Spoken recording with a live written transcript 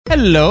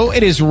Hello,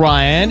 it is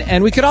Ryan,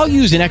 and we could all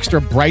use an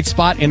extra bright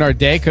spot in our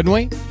day, couldn't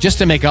we? Just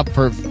to make up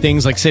for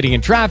things like sitting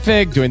in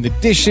traffic, doing the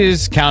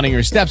dishes, counting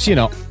your steps, you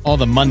know, all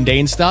the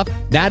mundane stuff.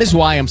 That is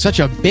why I'm such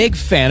a big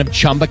fan of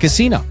Chumba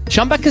Casino.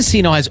 Chumba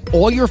Casino has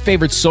all your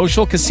favorite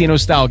social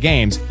casino-style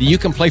games that you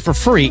can play for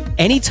free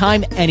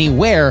anytime,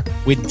 anywhere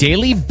with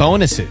daily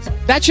bonuses.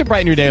 That should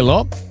brighten your day a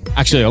little.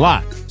 Actually, a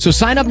lot. So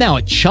sign up now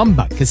at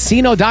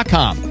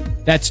ChumbaCasino.com.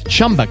 That's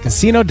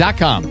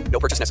ChumbaCasino.com. No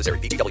purchase necessary.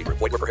 VGW Group.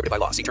 Void where prohibited by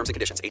law. See terms and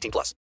conditions.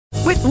 18+.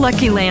 With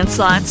Lucky Land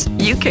Slots,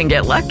 you can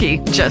get lucky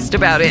just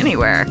about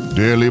anywhere.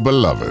 Dearly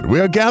beloved, we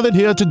are gathered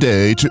here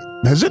today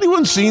to... Has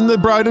anyone seen the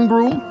bride and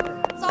groom?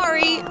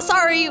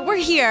 Sorry, we're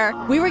here.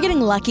 We were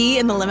getting lucky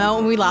in the limo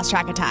and we lost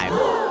track of time.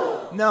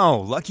 No,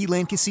 Lucky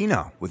Land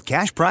Casino, with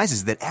cash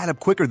prizes that add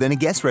up quicker than a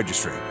guest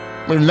registry.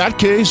 In that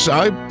case,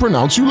 I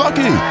pronounce you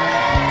lucky.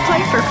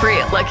 Play for free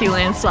at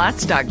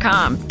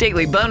LuckyLandSlots.com.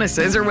 Daily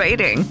bonuses are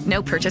waiting.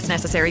 No purchase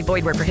necessary.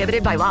 Void where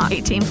prohibited by law.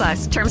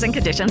 18+. Terms and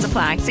conditions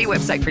apply. See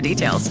website for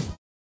details.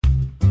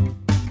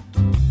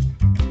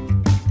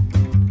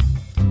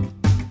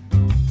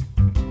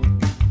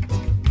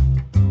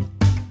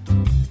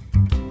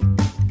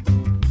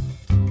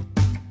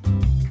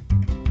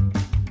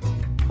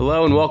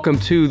 Hello and welcome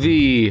to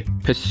the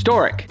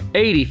historic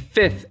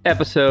 85th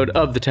episode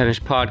of the Tennis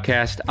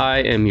Podcast. I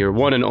am your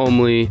one and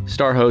only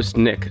star host,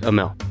 Nick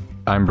Amell.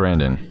 I'm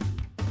Brandon.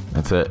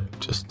 That's it.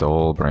 Just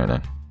old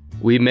Brandon.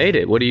 We made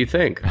it. What do you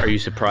think? Are you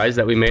surprised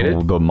that we made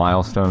it? The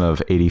milestone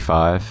of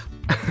 85.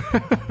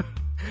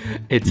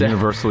 It's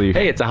universally.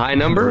 Hey, it's a high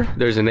number.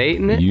 There's an 8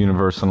 in it.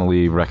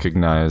 Universally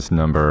recognized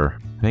number.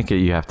 I think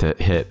you have to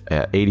hit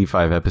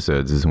 85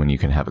 episodes is when you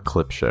can have a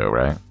clip show,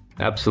 right?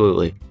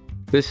 Absolutely.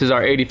 This is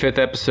our 85th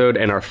episode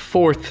and our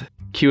 4th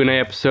Q&A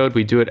episode.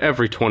 We do it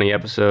every 20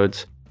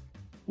 episodes.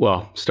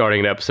 Well, starting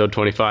at episode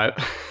 25.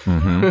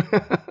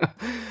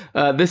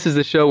 Mm-hmm. This is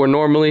the show where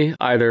normally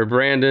either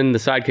Brandon, the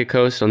sidekick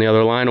host on the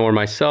other line, or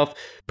myself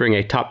bring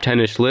a top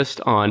 10-ish list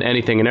on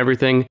anything and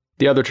everything.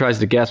 The other tries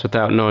to guess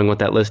without knowing what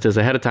that list is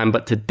ahead of time.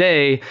 But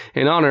today,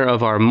 in honor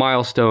of our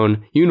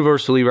milestone,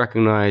 universally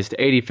recognized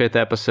 85th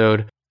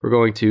episode, we're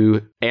going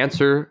to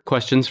answer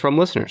questions from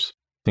listeners.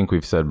 I think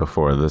we've said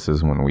before, this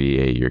is when we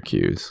A your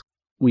cues.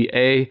 We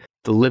A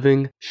the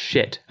living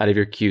shit out of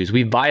your cues.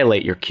 We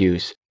violate your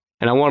cues.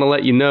 And I want to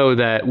let you know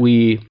that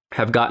we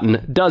have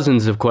gotten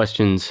dozens of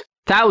questions,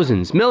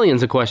 thousands,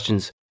 millions of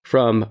questions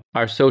from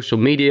our social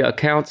media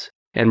accounts.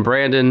 And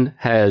Brandon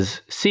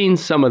has seen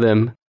some of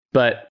them,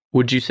 but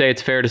would you say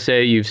it's fair to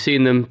say you've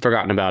seen them,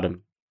 forgotten about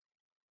them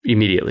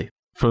immediately?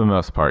 For the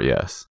most part,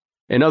 yes.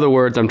 In other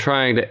words, I'm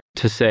trying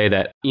to say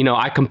that,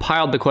 I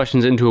compiled the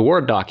questions into a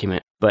Word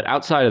document, but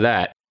outside of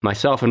that,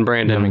 myself and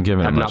Brandon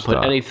have not put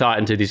any thought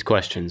into these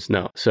questions.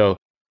 No. So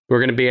we're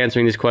going to be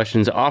answering these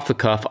questions off the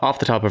cuff, off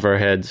the top of our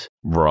heads.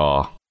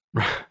 Raw.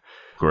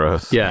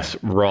 Gross. Yes,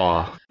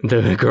 raw.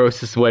 The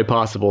grossest way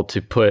possible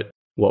to put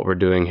what we're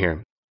doing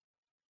here.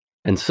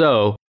 And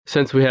so,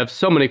 since we have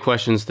so many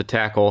questions to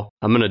tackle,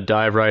 I'm going to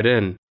dive right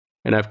in.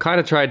 And I've kind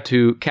of tried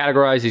to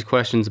categorize these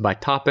questions by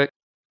topic,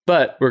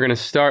 but we're going to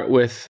start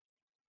with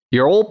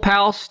your old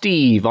pal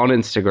Steve on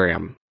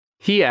Instagram.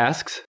 He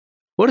asks,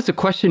 what is a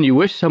question you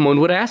wish someone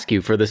would ask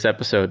you for this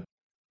episode?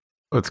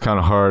 Well, it's kind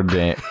of hard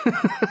to...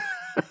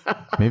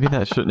 Maybe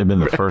that shouldn't have been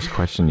the first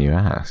question you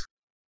asked.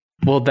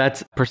 Well,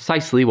 that's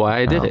precisely why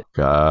I did it.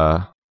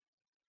 Yeah,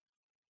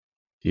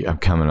 I'm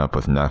coming up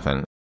with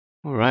nothing.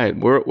 All right,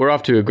 we're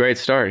off to a great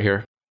start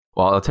here.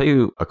 Well, I'll tell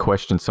you a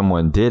question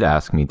someone did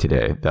ask me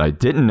today that I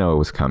didn't know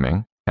was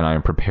coming, and I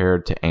am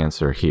prepared to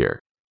answer here.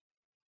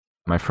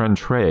 My friend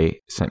Trey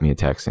sent me a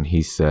text and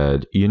he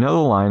said, the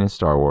line in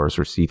Star Wars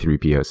where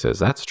C-3PO says,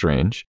 "That's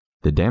strange.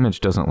 The damage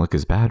doesn't look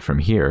as bad from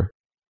here."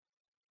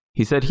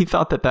 He said he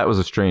thought that was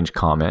a strange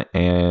comment,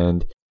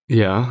 and...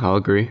 Yeah, I'll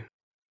agree.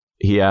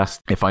 He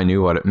asked if I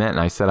knew what it meant, and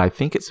I said, I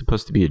think it's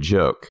supposed to be a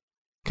joke.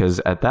 Because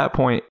at that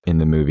point in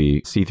the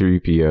movie,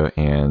 C-3PO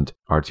and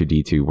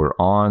R2-D2 were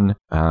on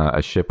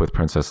a ship with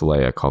Princess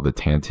Leia called the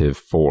Tantive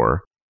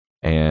 4.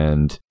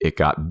 And it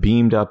got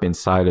beamed up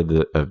inside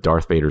of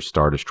Darth Vader's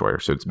Star Destroyer.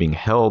 So it's being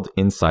held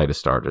inside a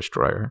Star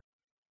Destroyer.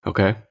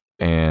 Okay.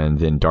 And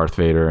then Darth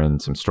Vader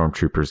and some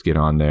stormtroopers get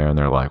on there and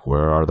they're like,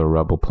 where are the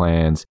rebel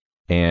plans?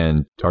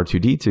 And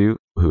R2-D2,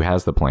 who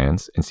has the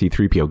plans, and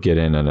C-3PO get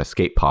in an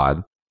escape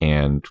pod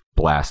and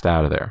blast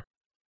out of there.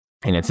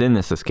 And it's in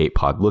this escape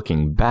pod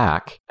looking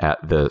back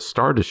at the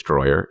Star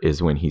Destroyer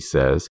is when he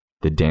says,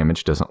 the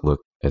damage doesn't look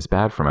as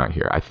bad from out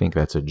here. I think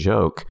that's a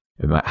joke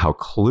about how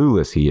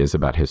clueless he is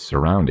about his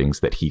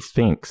surroundings, that he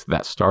thinks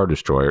that Star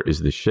Destroyer is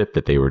the ship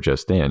that they were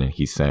just in. And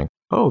he's saying,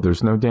 oh,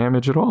 there's no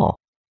damage at all.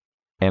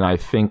 And I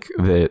think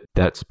that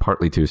that's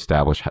partly to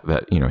establish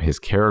that, his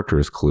character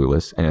is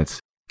clueless. And it's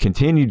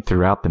continued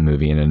throughout the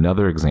movie. And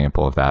another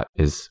example of that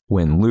is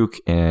when Luke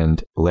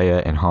and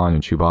Leia and Han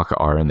and Chewbacca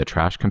are in the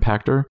trash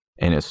compactor.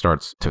 And it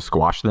starts to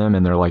squash them.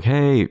 And they're like,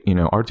 hey,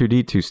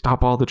 R2-D2,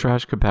 stop all the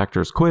trash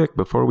compactors quick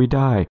before we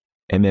die.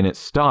 And then it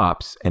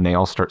stops and they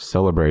all start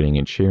celebrating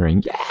and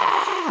cheering.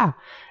 Yeah! ah!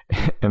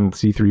 And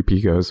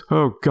C3P goes,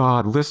 oh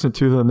God, listen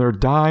to them, they're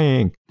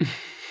dying.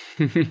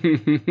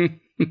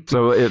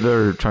 So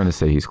they're trying to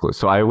say he's clueless.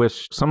 So I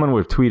wish someone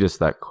would tweet us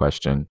that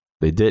question.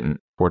 They didn't.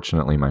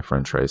 Fortunately, my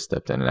friend Trey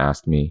stepped in and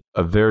asked me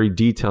a very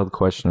detailed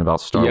question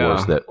about Star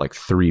Wars that like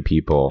 3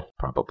 people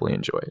probably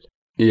enjoyed.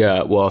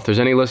 Yeah, well, if there's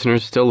any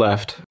listeners still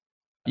left,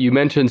 you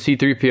mentioned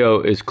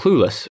C3PO is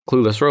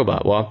clueless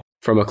robot. Well,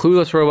 from a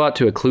clueless robot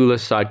to a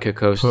clueless sidekick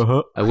host,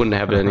 I wouldn't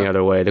have it any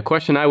other way. The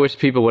question I wish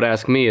people would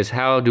ask me is,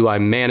 how do I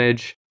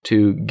manage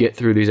to get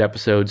through these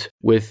episodes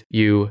with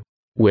you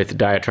with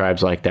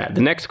diatribes like that?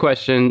 The next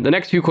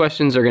few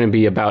questions are going to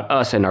be about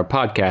us and our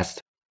podcast.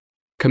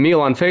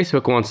 Camille on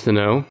Facebook wants to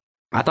know,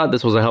 I thought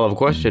this was a hell of a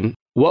question.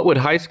 What would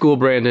high school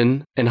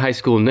Brandon and high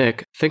school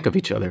Nick think of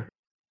each other?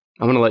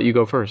 I'm going to let you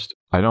go first.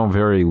 I know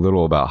very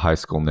little about high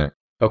school Nick.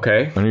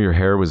 Okay. I know your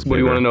hair was bigger. What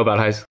do you want to know about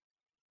high school?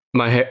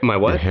 My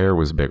what? Your hair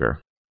was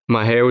bigger.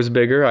 My hair was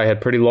bigger. I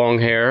had pretty long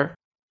hair.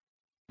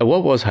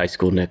 What was high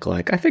school Nick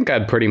like? I think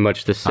I'm pretty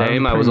much the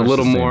same. I was a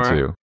little more.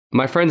 Too.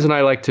 My friends and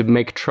I like to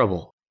make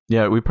trouble.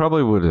 Yeah, we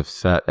probably would have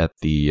sat at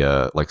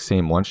the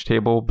same lunch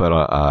table, but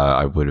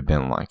I would have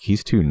been like,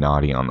 he's too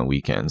naughty on the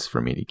weekends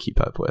for me to keep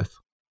up with.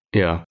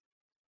 Yeah.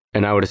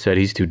 And I would have said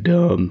he's too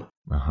dumb.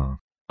 Uh-huh.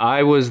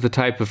 I was the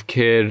type of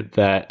kid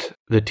that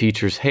the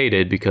teachers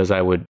hated because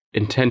I would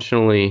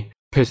intentionally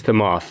piss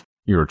them off.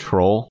 You're a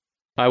troll?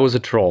 I was a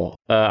troll.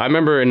 I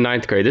remember in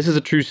 9th grade, this is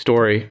a true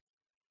story.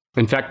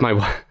 In fact,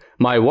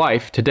 my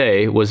wife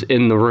today was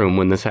in the room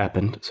when this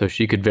happened, so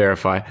she could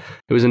verify.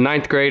 It was in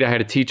 9th grade. I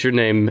had a teacher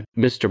named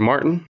Mr.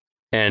 Martin,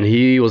 and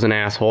he was an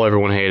asshole.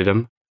 Everyone hated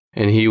him,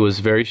 and he was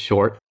very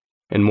short.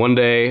 And one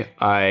day,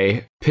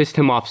 I pissed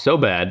him off so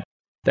bad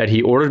that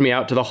he ordered me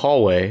out to the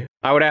hallway.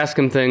 I would ask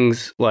him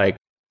things like,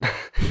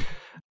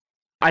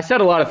 I said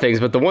a lot of things,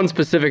 but the one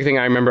specific thing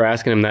I remember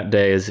asking him that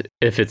day is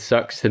if it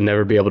sucks to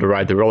never be able to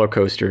ride the roller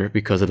coaster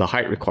because of the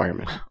height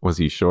requirement. Was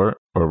he short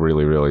or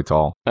really, really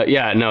tall?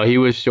 Yeah, no, he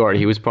was short.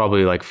 He was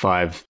probably like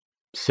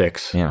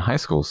 5'6". Man, high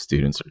school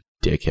students are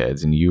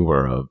dickheads, and you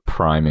were a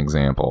prime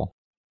example.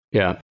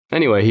 Yeah.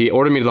 Anyway, he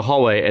ordered me to the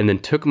hallway and then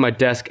took my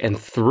desk and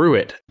threw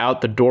it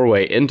out the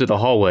doorway into the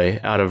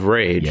hallway out of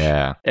rage.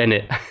 Yeah. And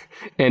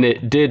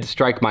it did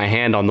strike my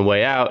hand on the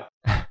way out.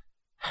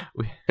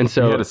 And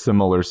so we had a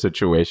similar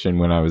situation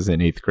when I was in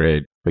 8th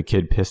grade. The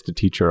kid pissed a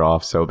teacher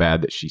off so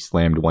bad that she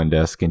slammed one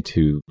desk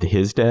into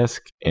his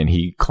desk, and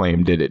he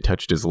claimed it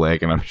touched his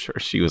leg, and I'm sure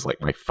she was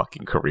like, my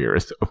fucking career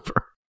is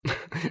over.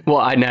 Well,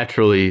 I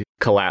naturally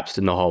collapsed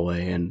in the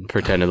hallway and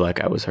pretended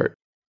like I was hurt,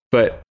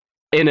 but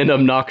in an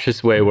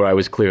obnoxious way where I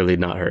was clearly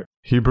not hurt.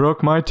 He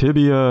broke my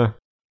tibia.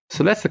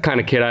 So that's the kind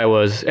of kid I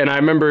was. And I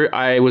remember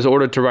I was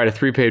ordered to write a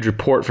 3-page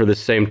report for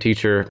this same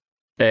teacher,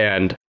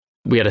 and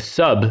we had a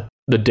sub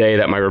the day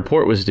that my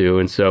report was due,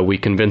 and so we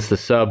convinced the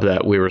sub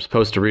that we were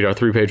supposed to read our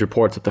 3-page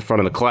reports at the front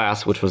of the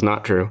class, which was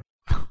not true.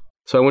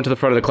 So I went to the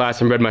front of the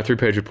class and read my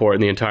 3-page report,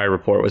 and the entire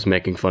report was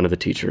making fun of the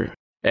teacher.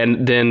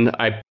 And then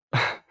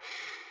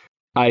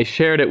I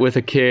shared it with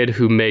a kid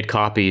who made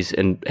copies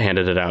and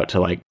handed it out to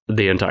like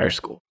the entire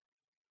school.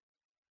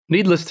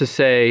 Needless to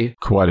say,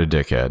 quite a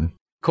dickhead.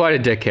 Quite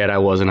a dickhead I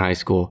was in high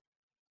school.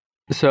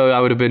 So I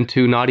would have been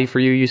too naughty for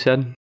you, you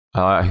said?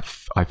 I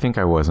think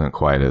I wasn't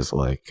quite as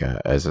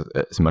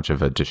as much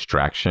of a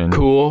distraction.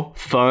 Cool,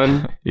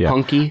 fun, yeah,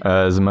 punky.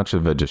 As much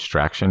of a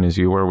distraction as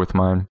you were with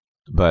mine.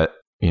 But,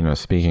 you know,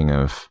 speaking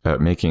of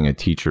making a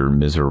teacher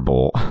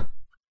miserable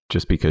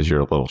just because you're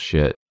a little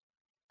shit,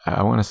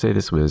 I want to say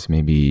this was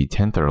maybe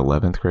 10th or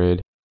 11th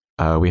grade.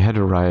 We had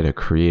to write a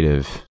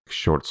creative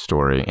short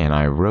story, and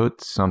I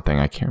wrote something.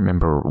 I can't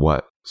remember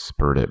what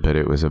spurred it, but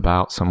it was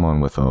about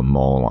someone with a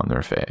mole on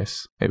their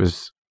face. It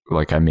was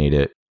like I made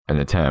it an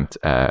attempt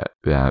at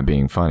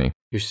being funny.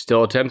 You're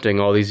still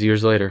attempting all these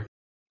years later.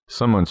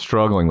 Someone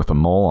struggling with a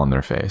mole on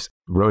their face.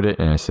 Wrote it,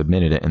 and I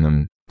submitted it, and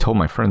then told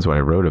my friends what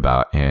I wrote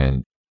about.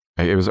 And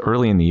it was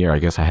early in the year. I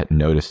guess I hadn't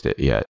noticed it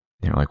yet.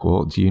 They were like,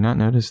 well, do you not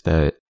notice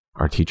that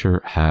our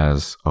teacher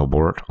has a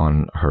wart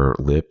on her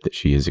lip that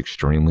she is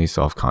extremely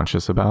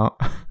self-conscious about?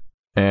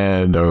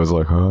 And I was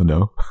like, oh,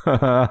 no.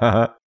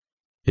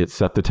 It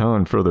set the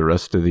tone for the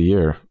rest of the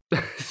year.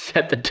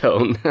 Set the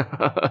tone.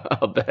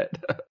 I'll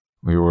bet.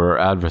 We were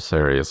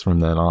adversaries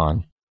from then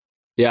on.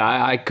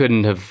 Yeah, I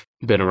couldn't have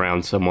been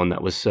around someone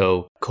that was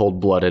so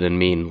cold-blooded and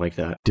mean like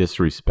that.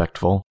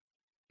 Disrespectful.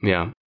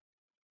 Yeah.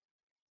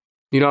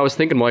 You know, I was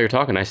thinking while you're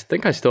talking, I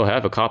think I still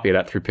have a copy of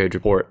that 3-page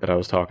report that I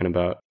was talking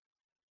about.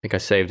 I think I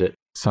saved it.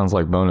 Sounds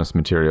like bonus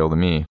material to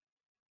me.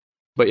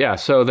 But yeah,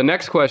 so the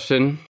next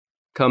question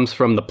comes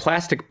from the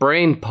Plastic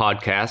Brain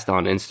podcast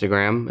on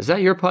Instagram. Is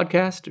that your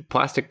podcast,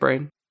 Plastic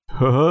Brain?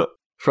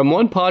 From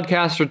one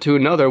podcaster to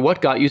another, what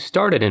got you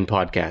started in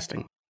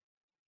podcasting?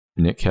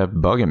 Nick kept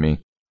bugging me.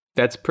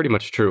 That's pretty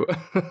much true.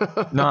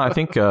 No, I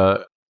think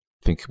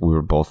we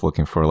were both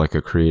looking for like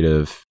a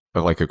creative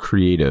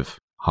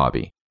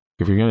hobby.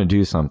 If you're going to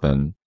do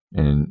something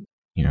and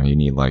you know you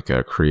need like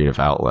a creative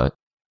outlet,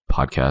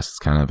 podcast is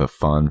kind of a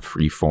fun,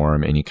 free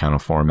form, any kind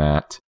of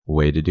format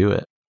way to do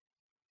it.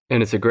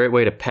 And it's a great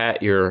way to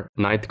pat your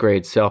ninth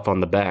grade self on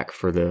the back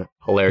for the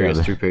hilarious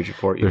 3-page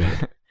report you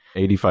did.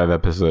 85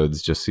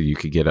 episodes just so you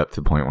could get up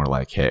to the point where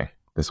like, hey,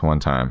 this one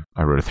time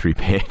I wrote a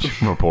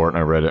 3-page report and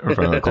I read it in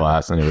front of the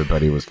class and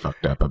everybody was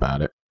fucked up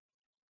about it.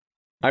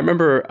 I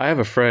remember I have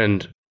a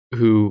friend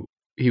who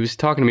he was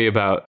talking to me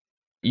about,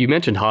 you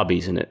mentioned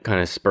hobbies and it kind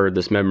of spurred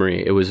this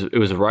memory. It was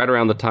right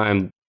around the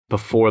time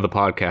before the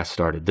podcast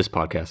started, this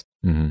podcast.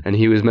 Mm-hmm. And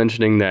he was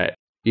mentioning that,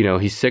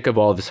 he's sick of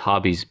all of his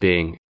hobbies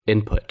being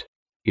input.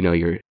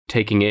 You're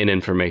taking in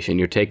information,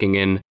 you're taking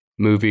in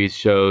movies,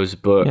 shows,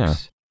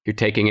 books, you're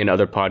taking in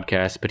other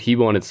podcasts, but he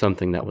wanted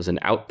something that was an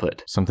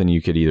output. Something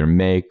you could either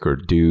make or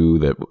do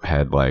that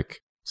had like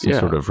some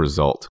sort of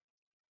result.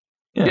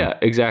 Yeah,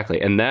 exactly.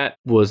 And that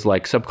was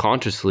like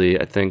subconsciously,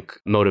 I think,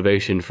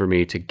 motivation for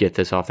me to get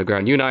this off the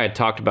ground. You and I had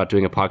talked about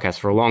doing a podcast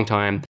for a long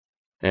time,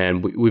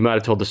 and we might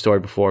have told the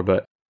story before,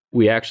 but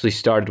we actually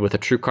started with a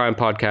true crime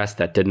podcast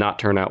that did not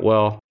turn out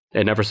well.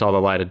 It never saw the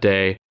light of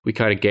day. We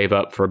kind of gave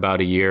up for about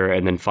a year,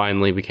 and then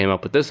finally we came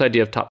up with this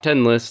idea of top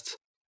 10 lists,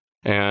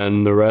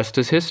 and the rest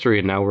is history.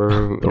 And now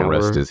we're... The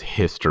rest is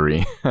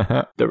history.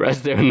 Now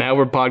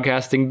we're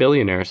podcasting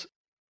billionaires.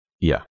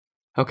 Yeah.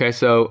 Okay,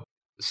 so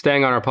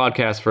staying on our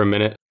podcast for a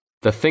minute,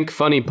 the Think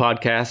Funny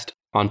podcast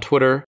on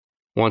Twitter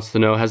wants to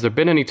know, has there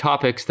been any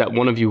topics that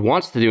one of you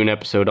wants to do an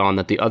episode on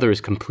that the other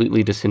is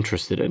completely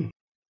disinterested in?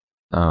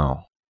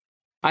 Oh.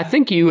 I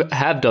think you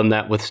have done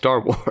that with Star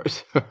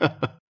Wars.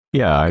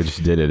 Yeah, I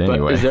just did it anyway.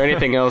 But is there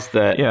anything else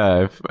that...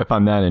 Yeah, if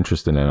I'm that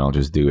interested in it, I'll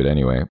just do it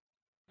anyway.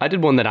 I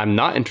did one that I'm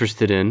not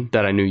interested in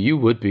that I knew you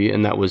would be,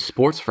 and that was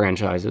sports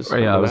franchises.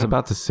 Yeah, I was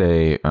about to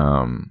say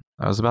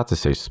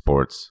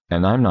sports,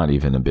 and I'm not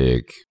even a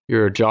big...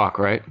 You're a jock,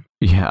 right?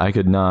 Yeah, I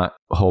could not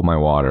hold my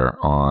water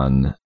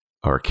on,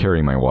 or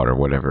carry my water,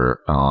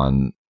 whatever,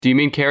 on... Do you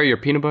mean carry your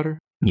peanut butter?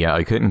 Yeah,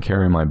 I couldn't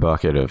carry my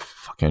bucket of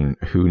fucking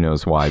who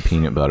knows why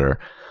peanut butter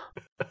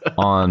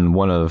on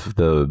one of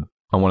the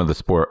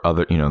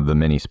the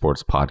many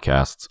sports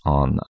podcasts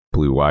on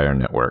Blue Wire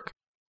Network.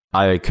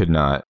 I could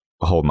not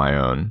hold my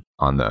own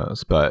on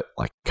those, but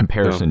like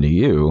comparison to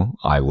you,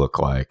 I look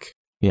like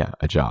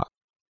a jock.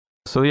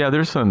 So yeah,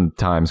 there's some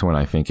times when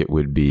I think it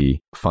would be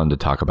fun to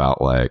talk about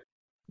like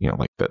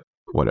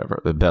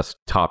the best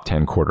top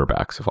 10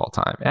 quarterbacks of all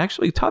time.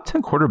 Actually, top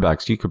 10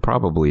 quarterbacks you could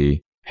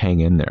probably hang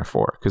in there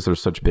for because they're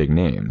such big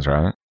names,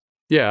 right?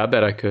 Yeah, I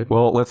bet I could.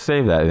 Well, let's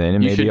save that then,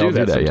 and maybe I'll do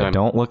that. Sometime. Yeah,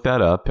 don't look that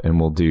up, and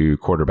we'll do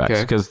quarterbacks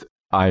because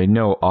I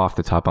know off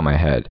the top of my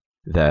head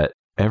that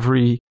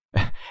every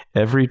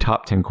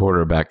top 10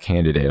 quarterback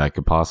candidate I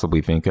could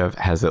possibly think of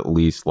has at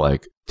least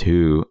like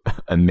 2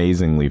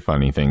 amazingly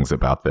funny things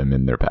about them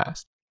in their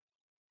past.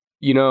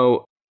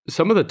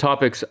 Some of the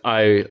topics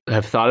I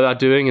have thought about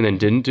doing and then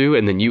didn't do,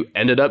 and then you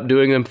ended up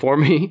doing them for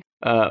me,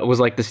 was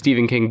like the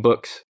Stephen King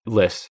books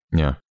list.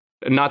 Yeah.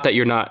 Not that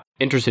you're not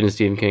interested in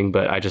Stephen King,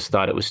 but I just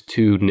thought it was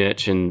too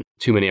niche and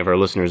too many of our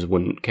listeners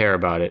wouldn't care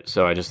about it.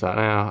 So I just thought,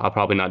 I'll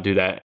probably not do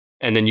that.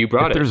 And then you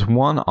brought it.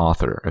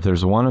 If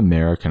there's one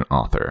American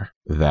author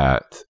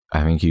that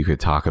I think you could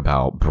talk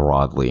about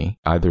broadly,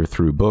 either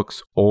through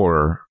books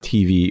or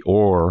TV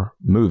or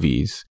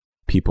movies,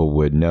 people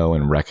would know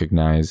and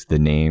recognize the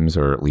names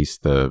or at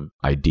least the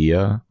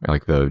idea,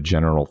 like the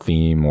general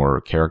theme or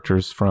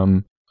characters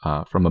from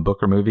a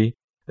book or movie,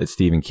 that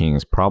Stephen King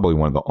is probably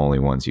one of the only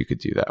ones you could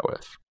do that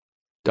with.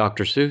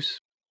 Dr. Seuss?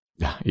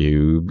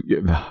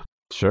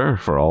 Sure,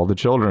 for all the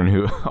children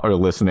who are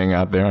listening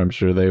out there, I'm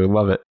sure they would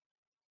love it.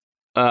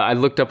 I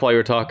looked up while you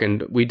were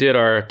talking. We did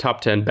our top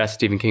 10 best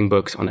Stephen King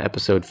books on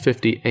episode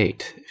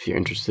 58, if you're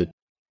interested.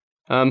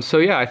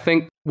 I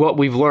think what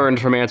we've learned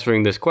from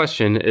answering this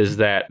question is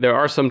that there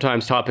are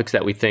sometimes topics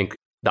that we think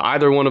that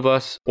either one of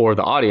us or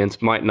the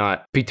audience might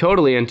not be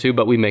totally into,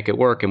 but we make it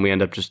work and we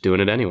end up just doing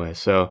it anyway.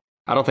 So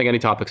I don't think any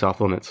topic's off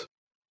limits.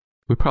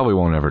 We probably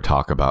won't ever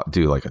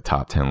do like a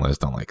top 10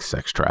 list on like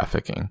sex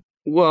trafficking.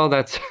 Well,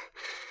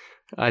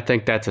 I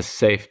think that's a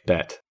safe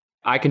bet.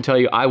 I can tell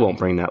you I won't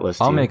bring that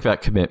list. I'll make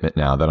that commitment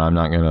now that I'm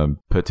not going to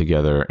put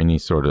together any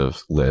sort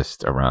of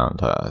list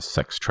around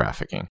sex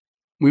trafficking.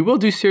 We will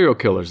do serial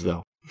killers,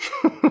 though.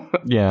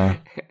 Yeah.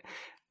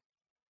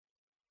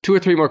 2 or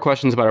 3 more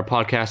questions about our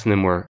podcast, and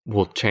then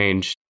we'll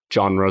change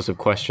genres of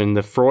question.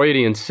 The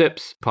Freudian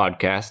Sips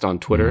podcast on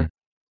Twitter. Mm-hmm.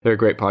 They're a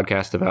great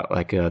podcast about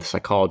like the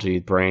psychology,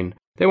 brain.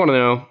 They want to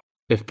know,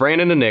 if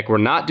Brandon and Nick were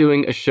not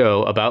doing a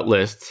show about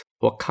lists,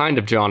 what kind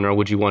of genre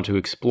would you want to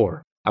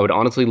explore? I would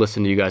honestly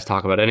listen to you guys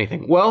talk about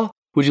anything. Well,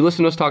 would you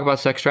listen to us talk about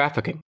sex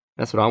trafficking?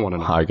 That's what I want to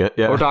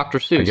know. Or Dr.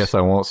 Seuss. I guess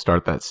I won't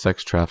start that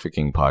sex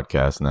trafficking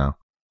podcast now.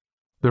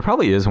 There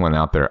probably is one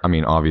out there. I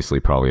mean, obviously,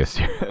 probably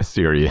a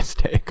serious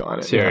take on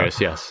it.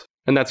 Serious, yes.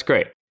 And that's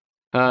great.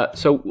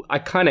 So I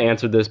kind of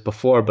answered this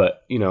before,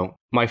 but,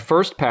 my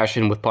first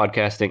passion with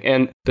podcasting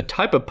and the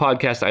type of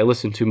podcast I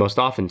listen to most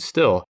often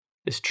still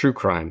is true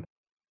crime.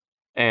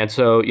 And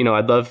so,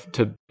 I'd love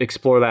to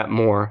explore that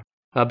more.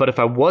 But if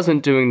I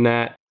wasn't doing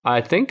that,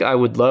 I think I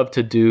would love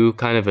to do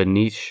kind of a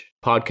niche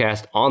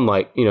podcast on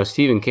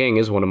Stephen King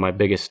is one of my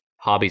biggest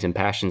hobbies and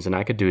passions, and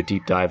I could do a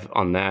deep dive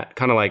on that.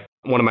 Kind of like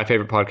One of my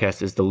favorite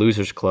podcasts is the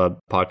Losers Club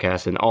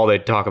podcast, and all they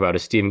talk about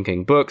is Stephen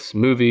King books,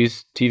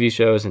 movies, TV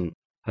shows, and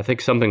I think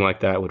something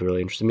like that would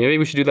really interest me. Maybe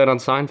we should do that on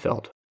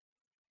Seinfeld.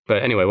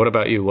 But anyway, what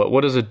about you?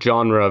 What is a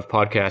genre of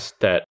podcast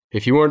that,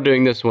 if you weren't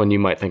doing this one, you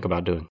might think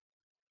about doing?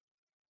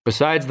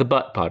 Besides the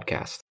Butt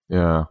podcast.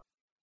 Yeah.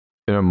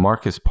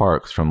 Marcus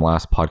Parks from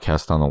Last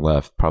Podcast on the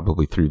Left,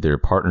 probably through their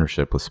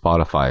partnership with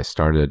Spotify,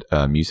 started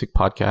a music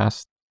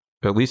podcast.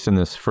 At least in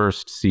this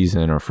first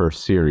season or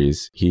first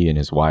series, he and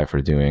his wife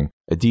are doing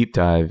a deep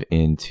dive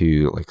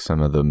into like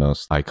some of the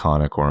most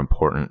iconic or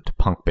important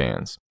punk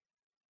bands.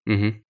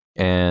 Mm-hmm.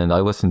 And I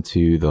listened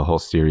to the whole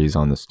series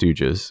on the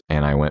Stooges,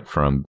 and I went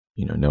from,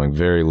 knowing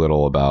very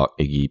little about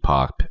Iggy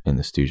Pop and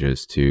the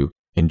Stooges to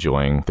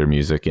enjoying their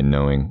music and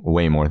knowing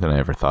way more than I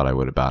ever thought I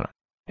would about them.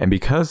 And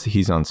because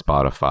he's on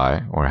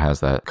Spotify or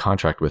has that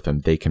contract with them,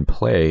 they can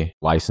play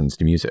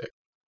licensed music,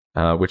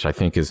 which I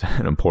think is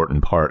an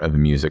important part of a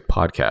music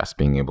podcast,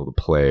 being able to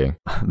play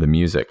the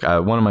music.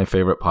 One of my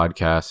favorite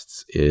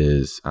podcasts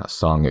is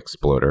Song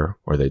Exploder,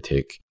 where they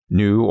take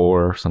new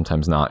or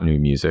sometimes not new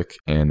music,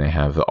 and they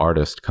have the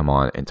artist come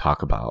on and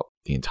talk about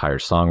the entire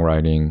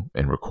songwriting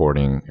and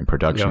recording and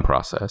production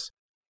process.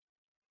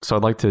 So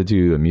I'd like to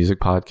do a music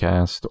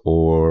podcast,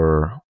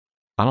 or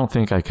I don't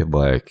think I could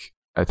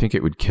I think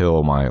it would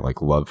kill my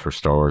love for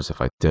Star Wars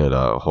if I did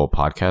a whole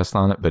podcast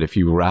on it. But if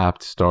you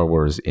wrapped Star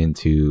Wars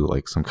into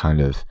some kind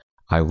of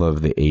I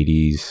love the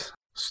 80s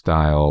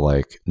style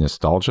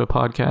nostalgia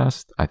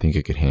podcast, I think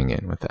it could hang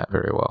in with that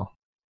very well.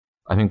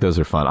 I think those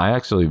are fun. I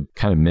actually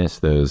kind of miss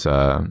those.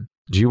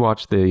 Did you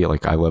watch the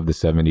I love the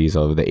 70s, I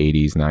love the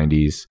 80s,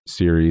 90s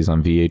series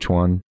on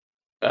VH1?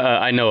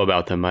 I know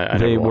about them.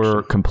 They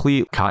were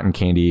complete cotton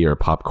candy or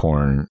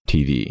popcorn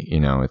TV.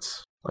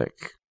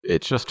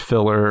 It's just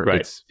filler. Right.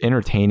 It's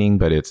entertaining,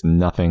 but it's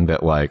nothing that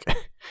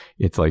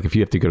it's if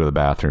you have to go to the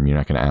bathroom, you're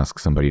not going to ask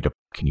somebody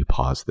can you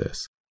pause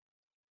this?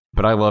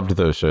 But I loved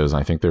those shows.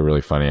 I think they're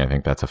really funny. I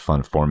think that's a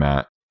fun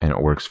format, and it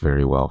works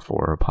very well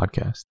for a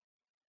podcast.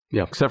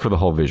 Yeah. Except for the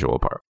whole visual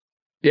part.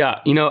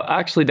 Yeah.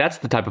 Actually, that's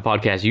the type of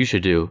podcast you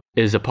should do,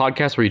 is a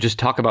podcast where you just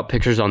talk about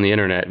pictures on the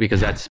internet, because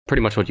that's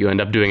pretty much what you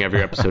end up doing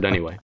every episode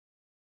anyway.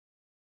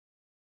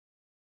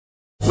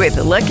 With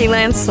the Lucky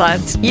Land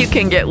Slots, you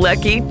can get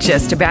lucky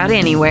just about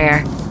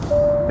anywhere.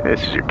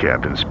 This is your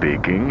captain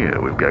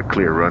speaking. We've got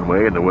clear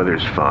runway and the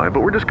weather's fine,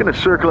 but we're just going to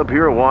circle up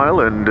here a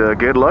while and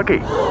get lucky.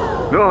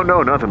 No,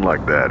 nothing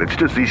like that. It's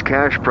just these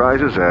cash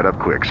prizes add up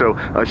quick. So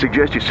I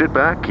suggest you sit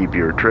back, keep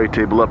your tray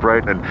table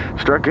upright, and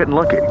start getting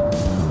lucky.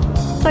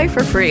 Play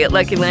for free at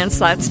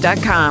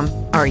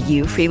LuckyLandSlots.com. Are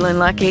you feeling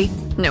lucky?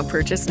 No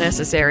purchase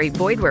necessary.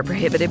 Void where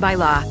prohibited by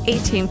law.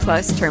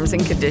 18+ terms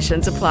and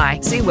conditions apply.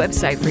 See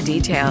website for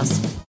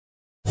details.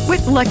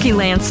 With Lucky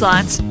Land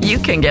Slots, you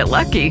can get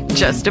lucky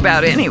just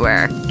about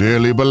anywhere.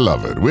 Dearly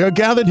beloved, we are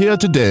gathered here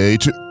today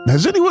to...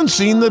 Has anyone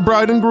seen the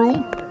bride and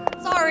groom?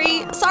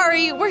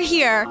 Sorry, we're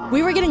here.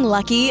 We were getting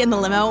lucky in the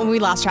limo and we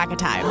lost track of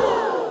time.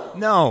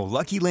 No,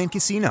 Lucky Land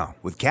Casino,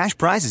 with cash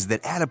prizes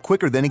that add up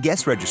quicker than a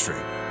guest registry.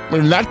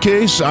 In that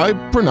case, I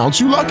pronounce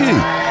you lucky.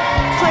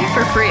 Play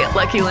for free at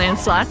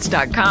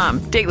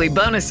LuckyLandSlots.com. Daily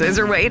bonuses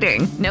are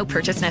waiting. No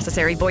purchase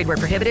necessary. Void where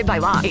prohibited by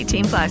law.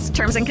 18+.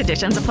 Terms and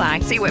conditions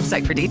apply. See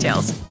website for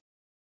details.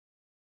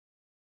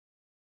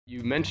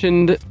 You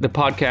mentioned the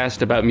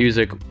podcast about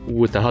music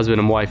with the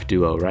husband and wife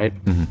duo, right?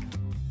 Mm-hmm.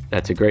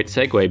 That's a great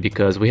segue,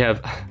 because we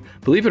have,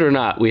 believe it or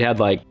not, we had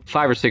 5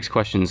 or 6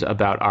 questions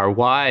about our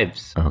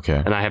wives.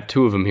 Okay. And I have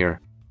 2 of them here.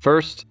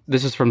 First,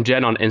 this is from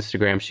Jen on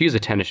Instagram. She's a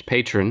Tennis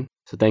patron,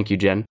 so thank you,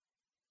 Jen.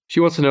 She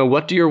wants to know,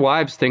 what do your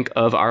wives think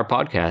of our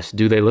podcast?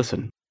 Do they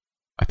listen?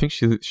 I think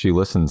she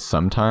listens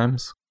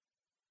sometimes.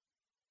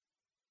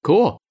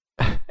 Cool.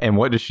 And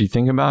what does she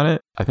think about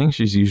it? I think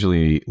she's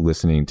usually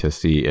listening to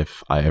see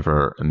if I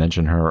ever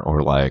mention her,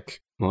 or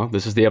well,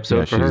 this is the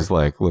episode for her. She's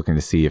looking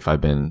to see if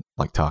I've been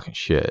talking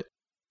shit.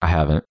 I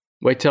haven't.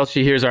 Wait till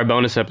she hears our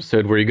bonus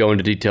episode where you go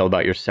into detail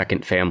about your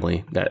second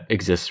family that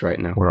exists right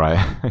now. Where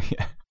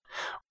yeah.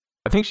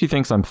 I think she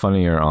thinks I'm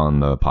funnier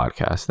on the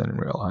podcast than in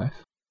real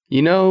life.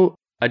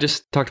 I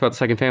just talked about the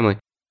second family.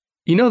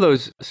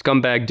 Those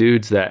scumbag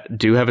dudes that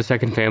do have a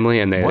second family,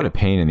 and what a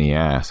pain in the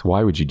ass.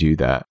 Why would you do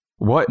that?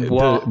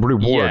 The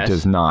reward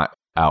does not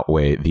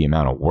outweigh the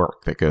amount of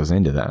work that goes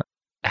into that.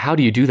 How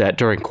do you do that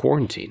during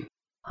quarantine?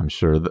 I'm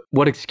sure that...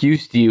 What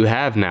excuse do you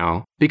have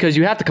now? Because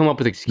you have to come up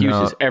with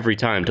excuses every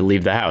time to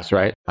leave the house,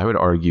 right? I would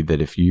argue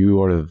that if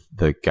you are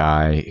the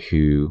guy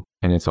who,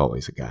 and it's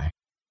always a guy,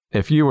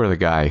 if you are the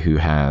guy who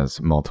has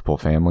multiple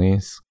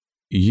families,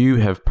 you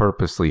have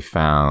purposely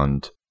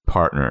found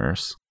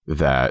partners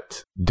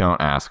that don't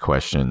ask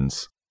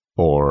questions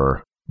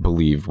or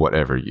believe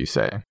whatever you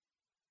say.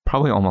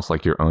 Probably almost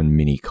like your own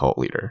mini cult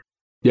leader.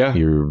 Yeah.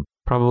 You're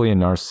probably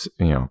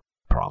a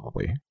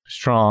probably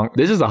strong.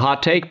 This is a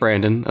hot take,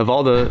 Brandon, of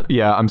all the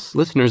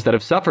listeners that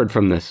have suffered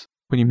from this.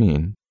 What do you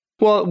mean?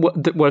 Well,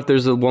 what if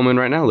there's a woman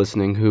right now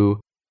listening who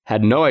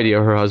had no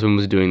idea her husband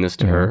was doing this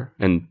to her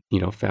and,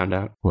 found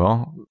out?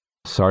 Well,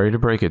 sorry to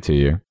break it to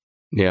you.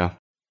 Yeah.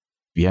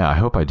 Yeah, I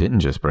hope I didn't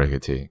just break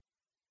it to you.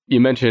 You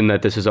mentioned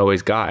that this is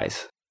always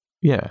guys.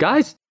 Yeah.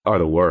 Guys are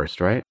the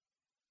worst, right?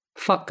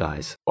 Fuck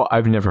guys. Well,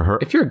 I've never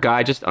heard. If you're a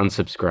guy, just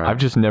unsubscribe. I've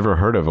just never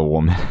heard of a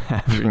woman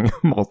having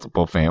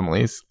multiple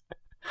families.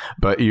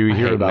 But you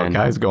hear about men.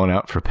 guys going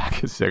out for a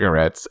pack of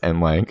cigarettes and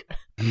like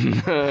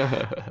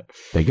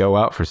they go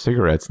out for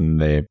cigarettes and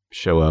they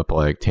show up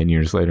like 10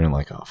 years later and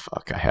like, oh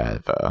fuck, I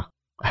have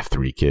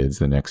 3 kids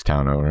the next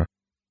town over.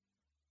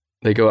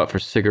 They go out for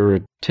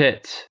cigarette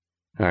tits.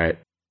 All right.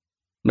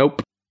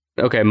 Nope.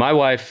 Okay, my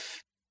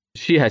wife,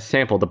 she has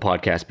sampled the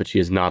podcast, but she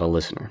is not a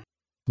listener.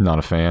 Not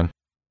a fan.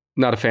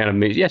 Not a fan of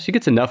me. Yeah, she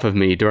gets enough of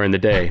me during the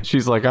day.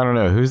 She's like, I don't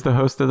know, who's the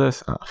host of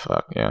this? Oh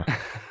fuck, yeah.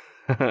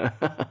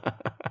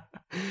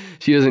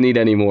 She doesn't need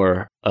any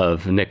more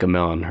of Nick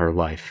Amell in her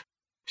life.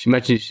 She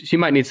might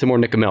need some more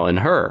Nick Amell in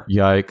her.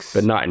 Yikes.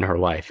 But not in her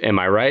life. Am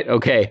I right?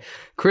 Okay.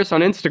 Chris on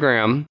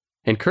Instagram.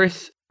 And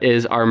Chris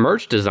is our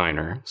merch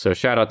designer. So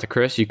shout out to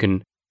Chris. You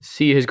can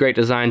see his great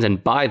designs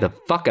and buy the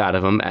fuck out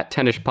of them at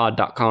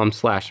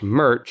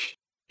tennispod.com/merch.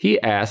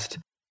 He asked,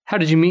 how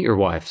did you meet your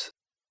wives?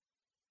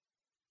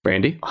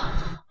 Brandy?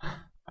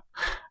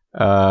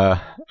 I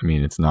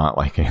mean, it's not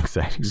like an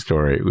exciting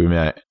story. We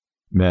met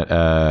at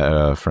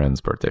a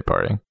friend's birthday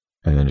party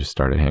and then just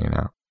started hanging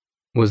out.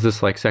 Was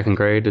this like second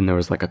grade and there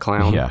was like a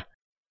clown? Yeah.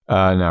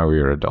 Now we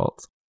were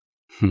adults.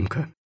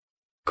 Okay.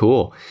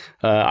 Cool.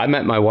 I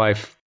met my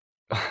wife.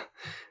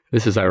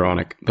 This is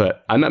ironic,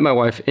 but I met my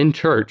wife in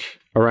church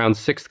around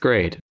 6th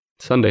grade,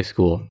 Sunday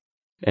school.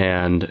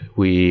 And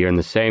we are in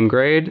the same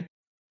grade,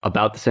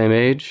 about the same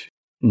age,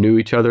 knew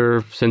each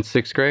other since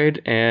 6th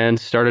grade, and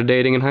started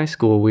dating in high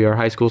school. We are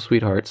high school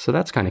sweethearts. So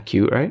that's kind of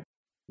cute, right?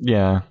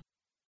 Yeah.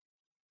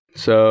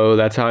 So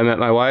that's how I met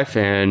my wife,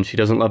 and she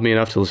doesn't love me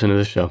enough to listen to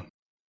this show.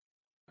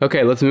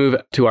 Okay, let's move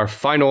to our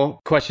final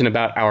question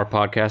about our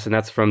podcast, and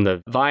that's from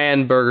the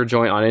Vian Burger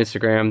Joint on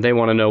Instagram. They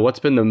want to know, what's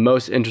been the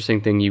most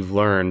interesting thing you've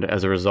learned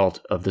as a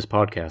result of this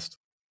podcast?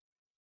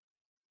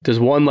 Does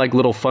one like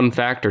little fun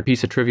fact or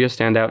piece of trivia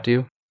stand out to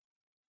you?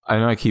 I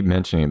know I keep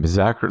mentioning it,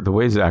 but the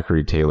way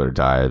Zachary Taylor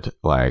died,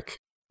 like,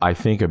 I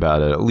think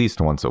about it at least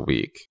once a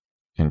week.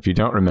 And if you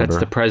don't remember... That's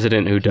the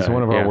president who died. He's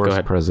one of our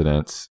worst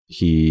presidents.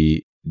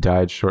 He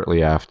died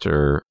shortly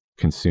after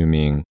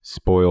consuming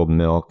spoiled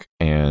milk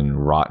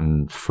and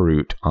rotten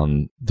fruit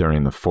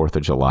during the 4th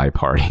of July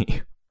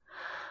party.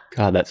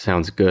 God, that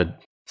sounds good.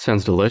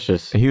 Sounds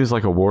delicious. He was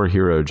like a war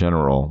hero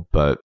general,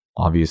 but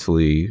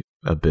obviously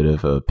a bit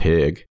of a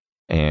pig.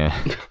 And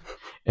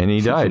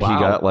he died.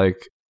 Wow.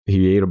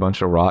 He ate a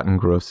bunch of rotten,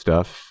 gross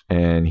stuff,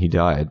 and he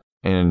died.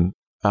 And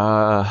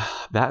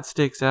that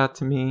sticks out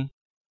to me.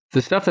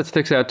 The stuff that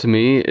sticks out to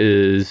me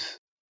is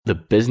the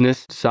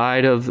business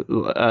side of,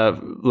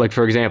 like,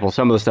 for example,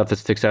 some of the stuff that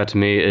sticks out to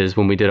me is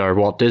when we did our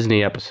Walt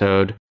Disney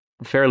episode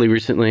fairly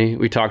recently,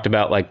 we talked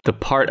about like the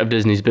part of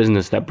Disney's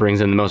business that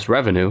brings in the most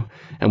revenue.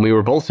 And we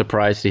were both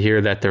surprised to hear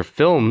that their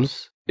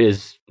films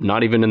is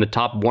not even in the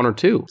top 1 or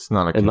 2. It's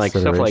not a and like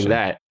stuff like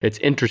that. It's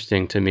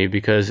interesting to me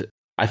because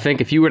I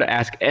think if you were to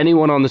ask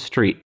anyone on the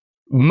street,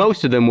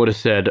 most of them would have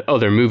said, oh,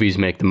 their movies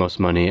make the most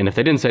money. And if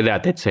they didn't say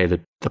that, they'd say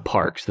the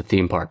parks, the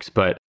theme parks.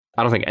 But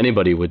I don't think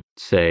anybody would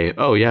say,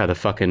 oh, yeah, the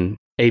fucking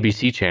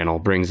ABC channel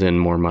brings in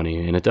more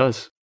money. And it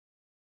does.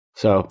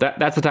 So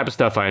that's the type of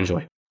stuff I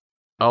enjoy.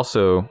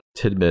 Also,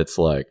 tidbits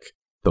like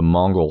the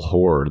Mongol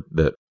horde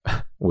that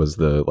was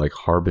the like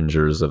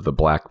harbingers of the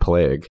Black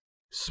Plague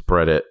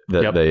spread it,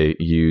 that they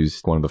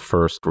used one of the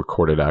first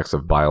recorded acts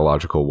of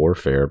biological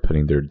warfare,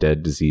 putting their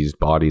dead, diseased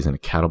bodies in a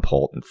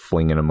catapult and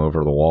flinging them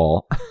over the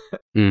wall.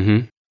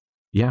 Mm-hmm.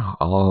 Yeah,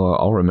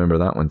 I'll remember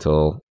that one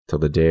till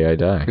the day I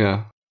die.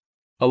 Yeah.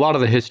 A lot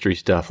of the history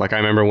stuff. Like I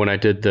remember when I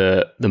did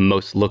the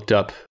most looked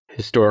up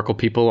historical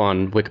people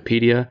on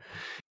Wikipedia,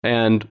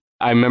 and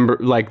I remember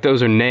like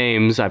those are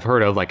names I've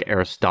heard of, like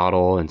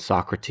Aristotle and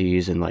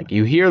Socrates, and like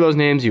you hear those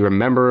names, you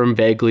remember them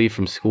vaguely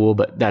from school,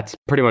 but that's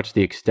pretty much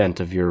the extent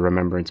of your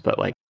remembrance. But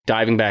like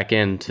diving back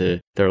into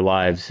their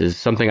lives is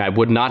something I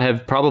would not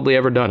have probably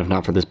ever done if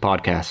not for this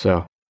podcast.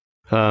 So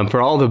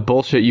for all the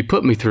bullshit you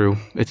put me through,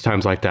 it's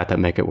times like that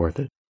make it worth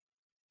it.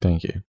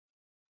 Thank you.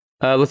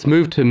 Let's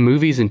move to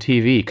movies and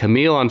TV.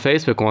 Camille on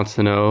Facebook wants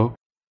to know,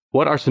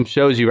 what are some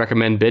shows you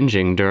recommend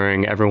binging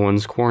during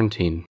everyone's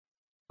quarantine?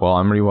 Well,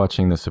 I'm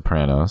rewatching The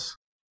Sopranos.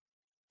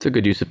 It's a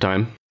good use of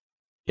time.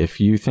 If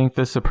you think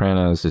The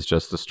Sopranos is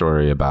just a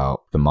story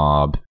about the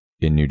mob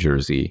in New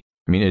Jersey,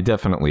 I mean, it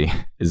definitely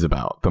is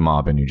about the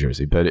mob in New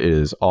Jersey, but it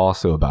is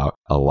also about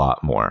a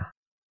lot more.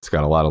 It's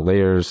got a lot of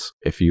layers.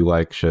 If you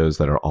like shows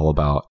that are all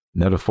about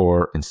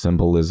metaphor and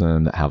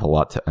symbolism, that have a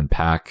lot to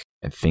unpack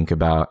and think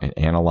about and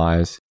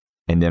analyze,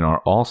 and then are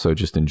also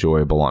just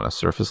enjoyable on a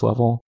surface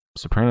level,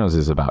 Sopranos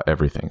is about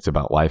everything. It's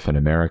about life in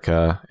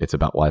America. It's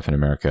about life in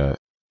America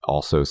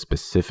also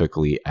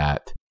specifically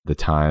at the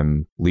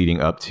time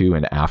leading up to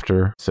and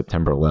after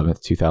September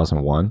 11th,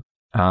 2001.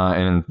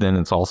 And then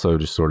it's also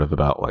just sort of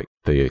about like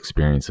the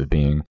experience of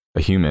being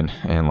a human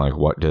and like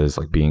what does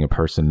like being a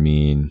person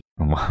mean?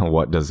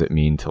 What does it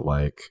mean to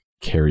like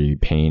carry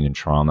pain and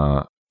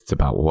trauma? It's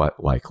about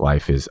what like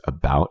life is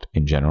about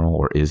in general,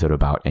 or is it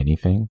about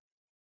anything?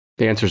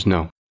 The answer is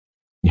no.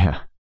 Yeah.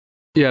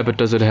 Yeah, but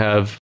does it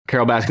have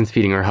Carol Baskins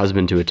feeding her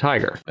husband to a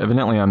tiger?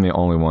 Evidently, I'm the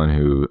only one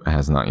who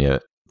has not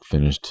yet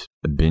finished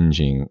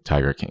binging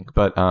Tiger King.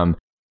 But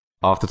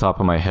off the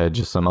top of my head,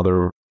 just some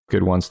other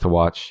good ones to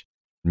watch.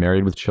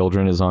 Married with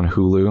Children is on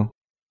Hulu.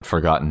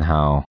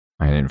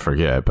 I didn't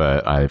forget,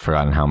 but I've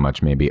forgotten how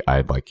much maybe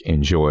I'd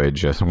enjoyed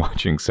just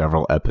watching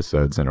several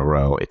episodes in a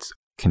row. It's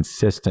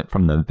consistent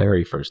from the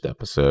very first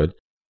episode.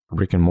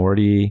 Rick and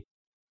Morty,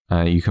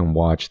 you can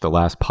watch the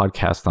last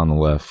podcast on the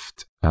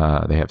left.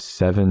 They have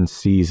 7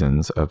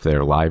 seasons of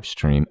their live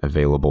stream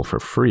available for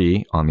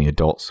free on the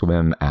Adult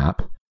Swim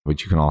app,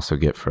 which you can also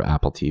get for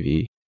Apple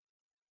TV.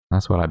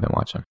 That's what I've been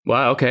watching.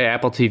 Wow, okay,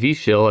 Apple TV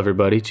shill,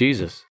 everybody.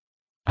 Jesus.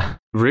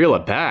 Reel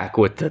it back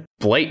with the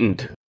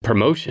blatant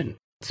promotion,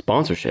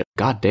 sponsorship.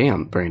 God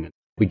damn, Brandon.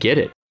 We get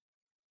it.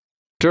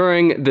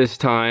 During this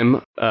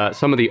time,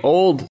 some of the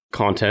old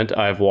content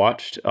I've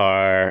watched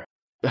are...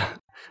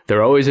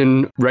 They're always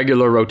in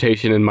regular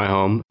rotation in my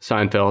home.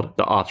 Seinfeld,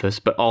 The Office,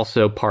 but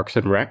also Parks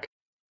and Rec.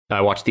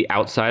 I watched The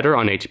Outsider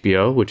on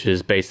HBO, which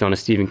is based on a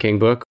Stephen King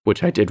book,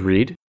 which I did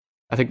read.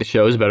 I think the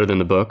show is better than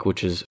the book,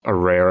 which is a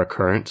rare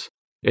occurrence.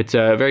 It's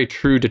a very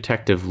True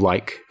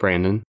Detective-like,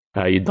 Brandon.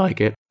 You'd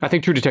like it. I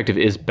think True Detective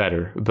is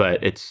better,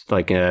 but it's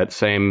like a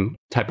same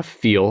type of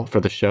feel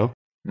for the show.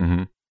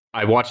 Mm-hmm.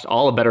 I watched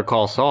all of Better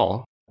Call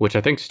Saul, which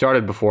I think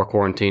started before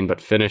quarantine, but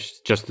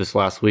finished just this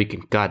last week.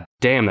 And god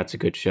damn, that's a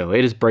good show.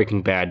 It is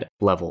Breaking Bad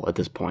level at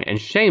this point.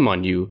 And shame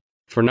on you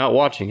for not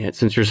watching it,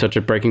 since you're such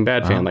a Breaking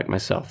Bad fan like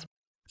myself.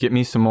 Get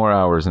me some more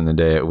hours in the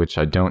day at which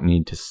I don't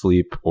need to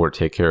sleep or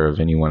take care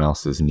of anyone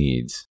else's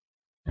needs,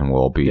 and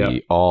we'll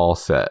be all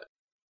set.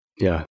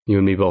 Yeah, you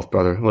and me both,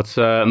 brother. Let's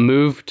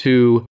move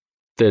to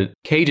the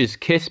Cage's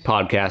Kiss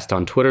podcast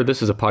on Twitter.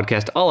 This is a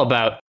podcast all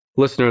about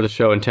listener of the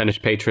show and tennis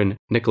patron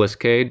Nicolas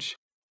Cage.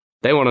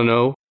 They want to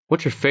know,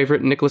 what's your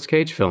favorite Nicolas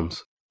Cage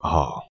films?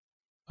 Oh,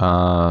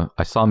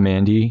 I saw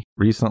Mandy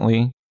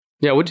recently.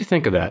 Yeah, what'd you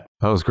think of that?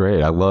 That was great.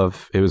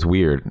 It was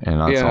weird.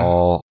 And that's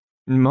all,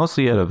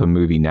 mostly out of a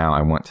movie now,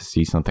 I want to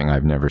see something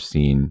I've never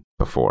seen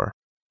before.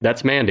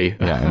 That's Mandy.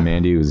 Yeah, and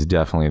Mandy was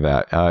definitely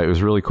that. It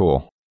was really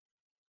cool.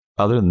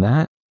 Other than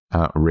that,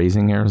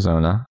 Raising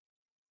Arizona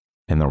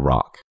and The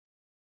Rock.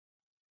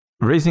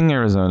 Raising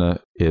Arizona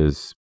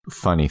is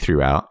funny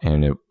throughout,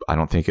 and I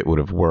don't think it would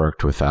have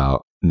worked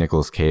without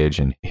Nicolas Cage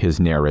and his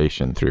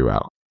narration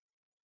throughout.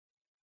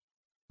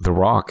 The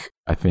Rock,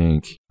 I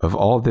think, of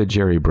all the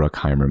Jerry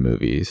Bruckheimer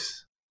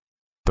movies,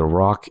 The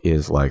Rock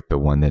is like the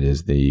one that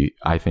is the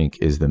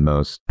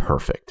most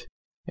perfect.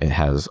 It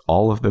has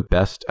all of the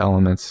best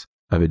elements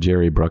of a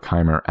Jerry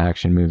Bruckheimer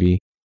action movie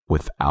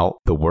without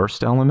the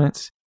worst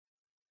elements.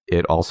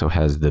 It also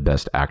has the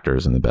best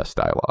actors and the best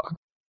dialogue.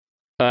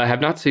 I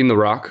have not seen The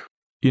Rock.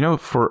 You know,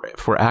 for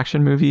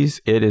action movies,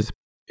 it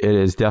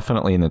is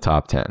definitely in the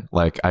top 10.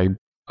 Like I'm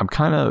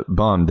kind of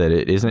bummed that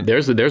it isn't.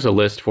 There's a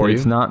list for you.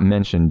 It's not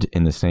mentioned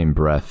in the same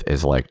breath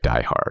as like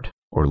Die Hard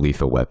or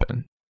Lethal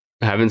Weapon.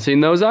 I haven't seen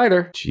those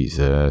either.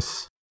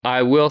 Jesus.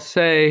 I will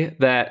say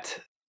that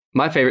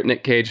my favorite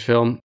Nick Cage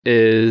film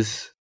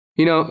is,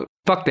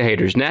 fuck the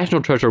haters.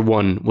 National Treasure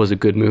 1 was a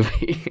good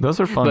movie. Those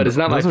are fun. But it's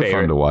not my favorite. Those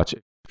are fun to watch.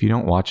 If you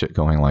don't watch it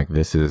going like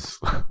this is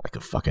like a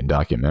fucking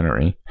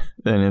documentary,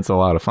 then it's a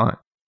lot of fun.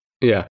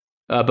 Yeah.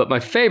 But my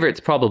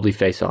favorite's probably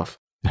Face Off.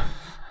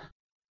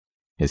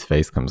 His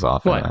face comes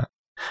off. What? In that.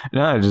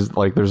 No, just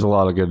like there's a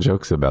lot of good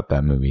jokes about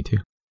that movie too.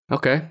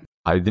 Okay.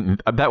 I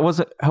didn't. That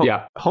wasn't.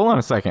 Hold on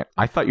a second.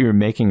 I thought you were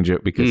making a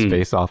joke because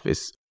Face Off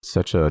is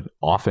such a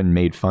often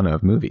made fun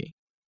of movie.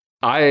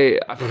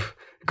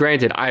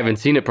 Granted, I haven't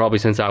seen it probably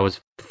since I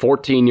was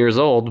 14 years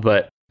old,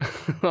 but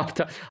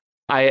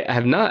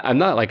I'm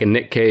not like a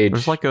Nick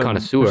Cage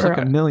connoisseur. There's like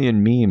a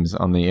million memes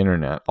on the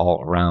internet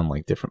all around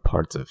like different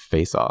parts of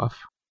Face Off.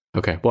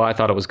 Okay. Well, I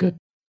thought it was good,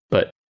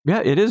 but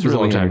yeah, it is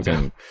really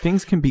entertaining.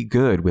 Things can be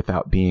good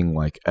without being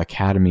like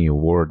Academy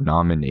Award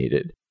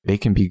nominated. They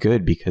can be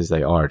good because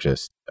they are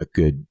just a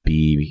good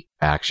B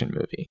action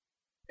movie.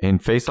 And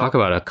Face Off. Talk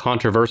about a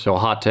controversial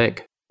hot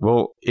take.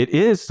 Well, it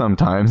is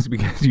sometimes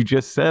because you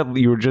just said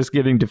you were just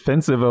getting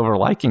defensive over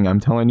liking. I'm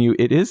telling you,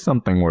 it is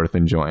something worth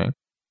enjoying.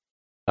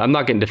 I'm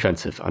not getting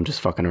defensive. I'm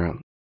just fucking around.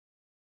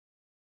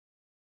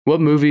 What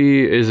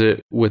movie is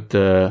it with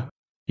the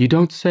 "you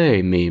don't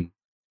say" meme?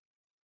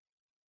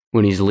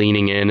 When he's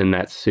leaning in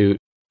that suit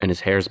and his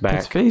hair's back.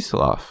 That's Face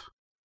Off.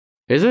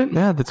 Is it?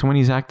 Yeah, that's when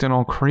he's acting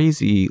all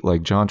crazy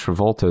like John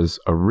Travolta's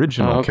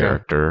original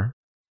character.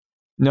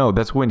 No,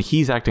 that's when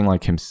he's acting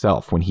like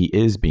himself, when he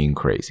is being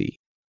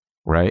crazy,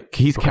 right?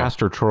 He's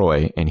Castor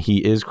Troy, and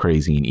he is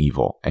crazy and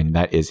evil, and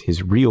that is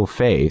his real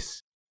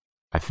face,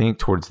 I think,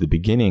 towards the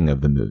beginning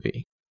of the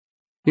movie.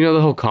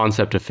 The whole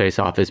concept of Face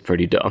Off is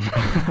pretty dumb.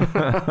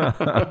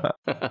 But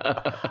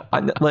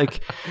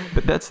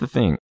that's the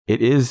thing.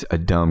 It is a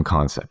dumb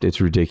concept.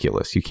 It's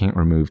ridiculous. You can't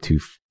remove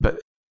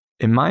but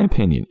in my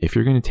opinion, if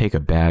you're going to take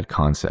a bad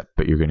concept,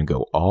 but you're going to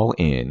go all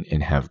in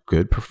and have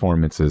good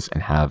performances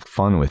and have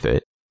fun with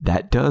it,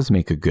 that does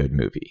make a good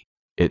movie.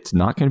 It's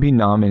not going to be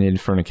nominated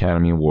for an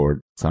Academy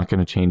Award. It's not going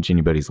to change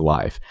anybody's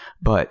life.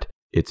 But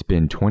it's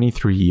been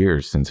 23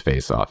 years since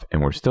Face Off,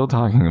 and we're still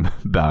talking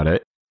about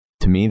it.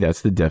 To me,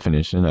 that's the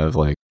definition of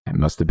like, it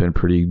must have been a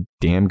pretty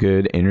damn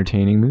good,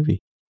 entertaining movie.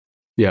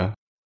 Yeah.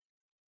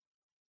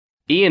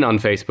 Ian on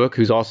Facebook,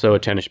 who's also a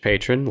tennis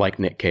patron like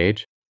Nick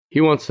Cage,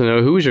 he wants to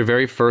know, who was your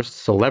very first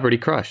celebrity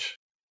crush?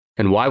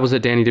 And why was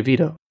it Danny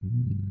DeVito?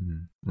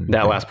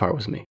 That last part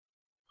was me.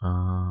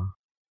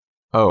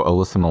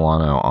 Alyssa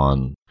Milano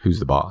on Who's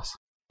the Boss?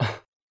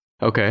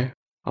 Okay,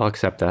 I'll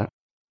accept that.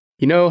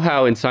 You know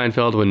how in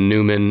Seinfeld when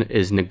Newman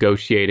is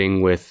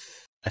negotiating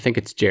with, I think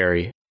it's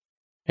Jerry,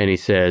 and he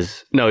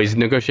says, no, he's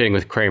negotiating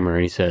with Kramer,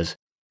 and he says,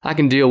 I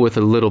can deal with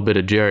a little bit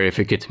of Jerry if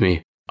it gets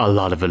me a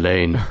lot of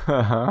Elaine.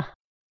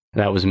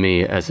 That was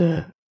me as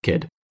a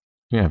kid.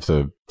 You have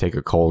to take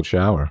a cold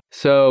shower.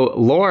 So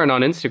Lauren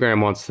on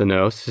Instagram wants to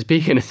know,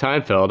 speaking of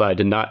Seinfeld, I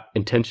did not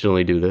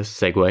intentionally do this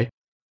segue.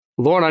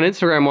 Lauren on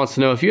Instagram wants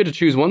to know, if you had to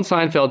choose one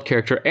Seinfeld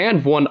character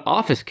and one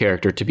Office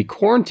character to be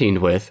quarantined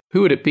with,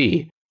 who would it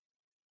be?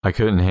 I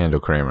couldn't handle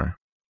Kramer.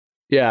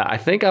 Yeah, I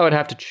think I would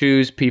have to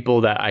choose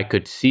people that I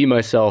could see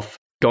myself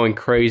going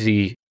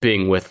crazy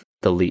being with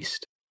the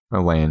least.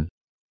 Elaine.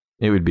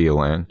 It would be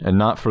Elaine. And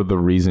not for the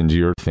reasons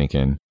you're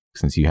thinking,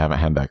 since you haven't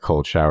had that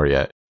cold shower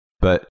yet.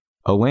 But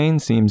Elaine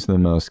seems the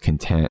most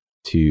content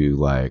to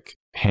like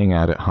hang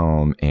out at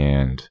home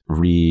and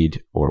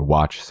read or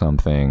watch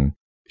something.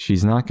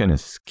 She's not going to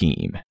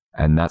scheme.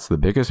 And that's the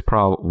biggest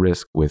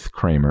risk with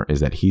Kramer, is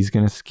that he's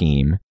going to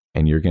scheme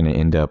and you're going to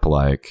end up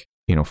like,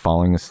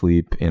 falling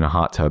asleep in a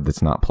hot tub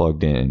that's not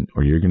plugged in,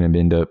 or you're going to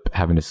end up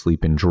having to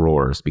sleep in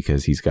drawers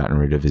because he's gotten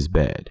rid of his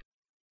bed.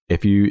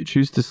 If you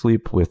choose to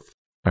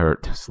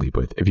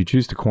if you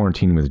choose to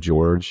quarantine with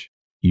George,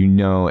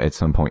 at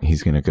some point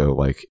he's going to go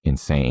like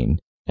insane,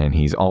 and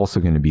he's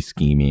also going to be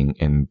scheming,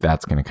 and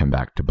that's going to come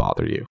back to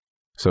bother you.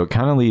 So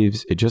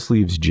it just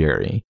leaves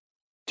Jerry.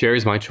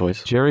 Jerry's my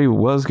choice. Jerry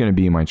was going to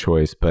be my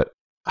choice, but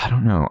I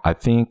don't know. I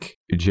think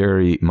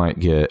Jerry might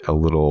get a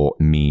little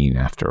mean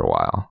after a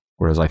while.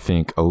 Whereas I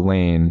think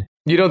Elaine...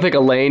 You don't think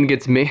Elaine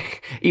gets me?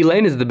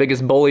 Elaine is the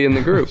biggest bully in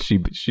the group. She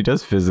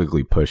does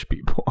physically push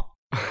people.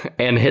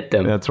 And hit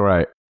them. That's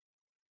right.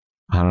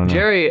 I don't know.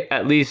 Jerry,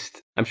 at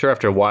least, I'm sure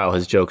after a while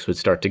his jokes would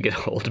start to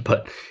get old,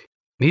 but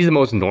he's the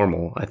most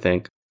normal, I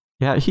think.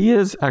 Yeah, he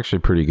is actually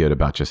pretty good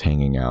about just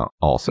hanging out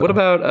also. What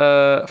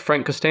about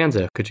Frank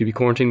Costanza? Could you be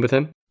quarantined with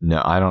him?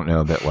 No, I don't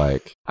know that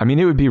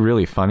it would be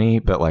really funny,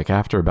 but like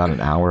after about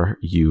an hour,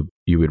 you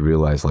would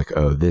realize like,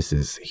 oh, this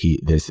is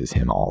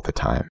him all the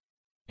time.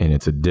 And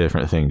it's a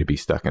different thing to be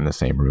stuck in the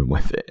same room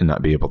with it and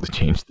not be able to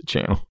change the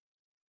channel.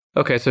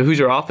 Okay, so who's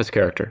your Office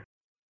character?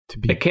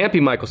 It can't be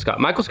Michael Scott.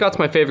 Michael Scott's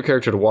my favorite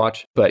character to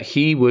watch, but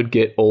he would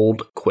get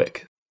old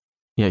quick.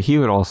 Yeah, he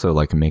would also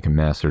like make a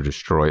mess or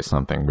destroy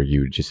something where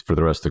you just, for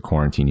the rest of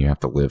quarantine, you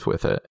have to live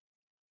with it.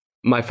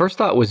 My first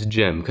thought was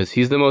Jim, because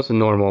he's the most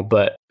normal,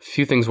 but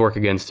few things work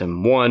against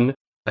him. One,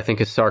 I think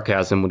his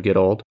sarcasm would get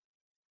old,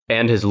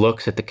 and his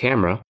looks at the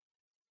camera.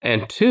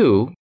 And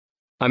two,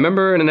 I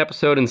remember in an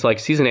episode in like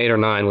season 8 or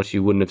 9, which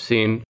you wouldn't have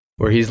seen,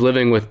 where he's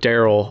living with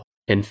Daryl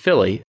in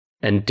Philly,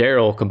 and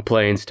Daryl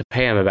complains to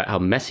Pam about how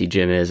messy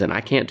Jim is, and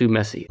I can't do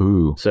messy.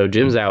 Ooh. So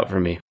Jim's out for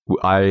me.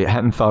 I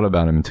hadn't thought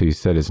about him until you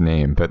said his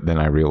name, but then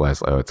I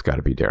realized, oh, it's got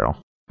to be Daryl.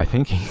 I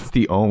think he's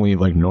the only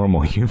like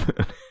normal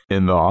human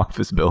in the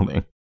office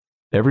building.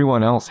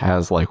 Everyone else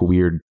has like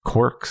weird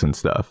quirks and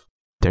stuff.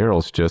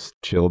 Daryl's just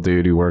chill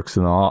dude who works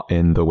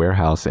in the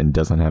warehouse and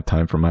doesn't have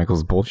time for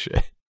Michael's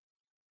bullshit.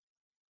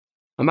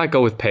 I might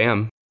go with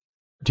Pam.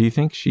 Do you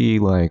think she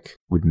like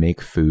would make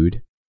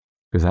food?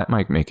 Because that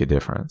might make a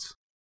difference.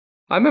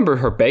 I remember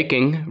her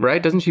baking,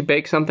 right? Doesn't she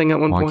bake something at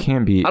one point?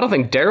 I don't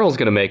think Daryl's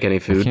going to make any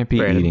food. I can't be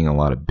eating a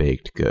lot of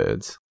baked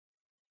goods.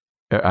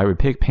 I would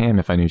pick Pam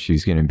if I knew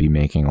she's going to be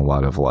making a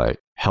lot of like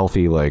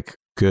healthy, like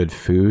good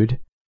food,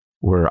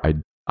 where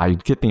I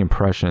get the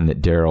impression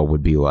that Daryl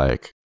would be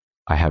like,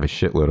 I have a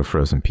shitload of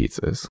frozen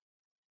pizzas.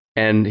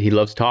 And he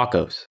loves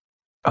tacos.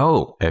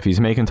 Oh, if he's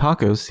making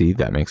tacos, see,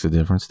 that makes a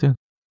difference too.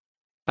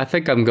 I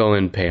think I'm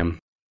going Pam.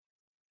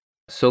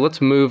 So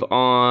let's move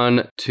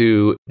on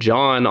to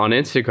John on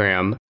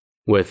Instagram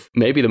with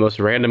maybe the most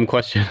random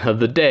question of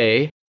the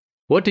day.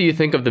 What do you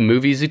think of the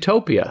movie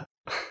Zootopia?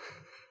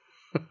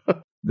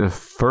 The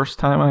first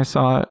time I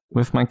saw it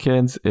with my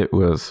kids, it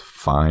was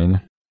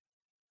fine.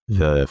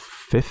 The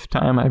 5th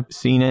time I've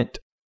seen it...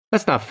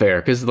 That's not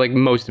fair, because like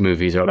most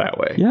movies are that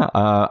way. Yeah,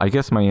 I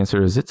guess my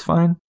answer is it's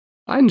fine.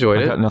 I enjoyed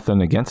it. I got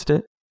nothing against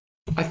it.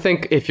 I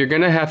think if you're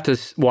going to have to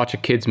watch a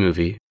kid's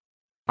movie,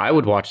 I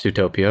would watch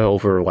Zootopia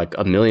over like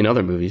a million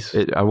other movies.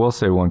 I will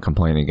say one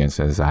complaint against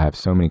it is I have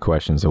so many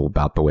questions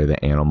about the way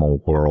the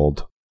animal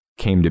world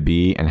came to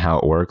be and how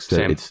it works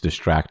that it's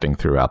distracting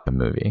throughout the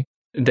movie.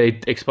 They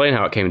explain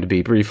how it came to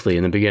be briefly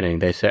in the beginning.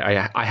 They say,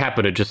 I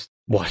happened to just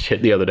watch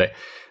it the other day.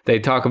 They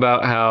talk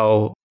about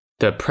how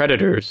the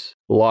predators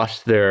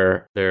lost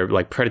their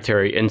like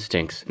predatory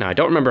instincts. Now, I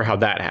don't remember how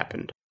that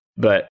happened,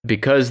 but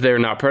because they're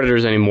not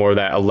predators anymore,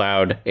 that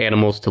allowed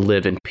animals to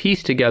live in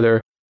peace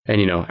together.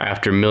 And,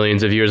 after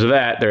millions of years of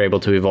that, they're able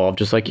to evolve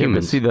just like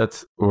humans. But see,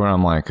 that's where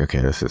I'm like,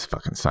 okay, this is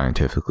fucking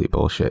scientifically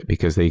bullshit,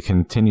 because they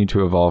continue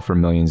to evolve for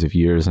millions of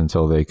years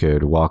until they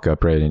could walk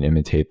upright and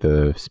imitate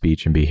the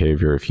speech and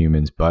behavior of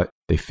humans, but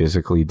they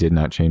physically did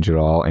not change at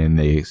all, and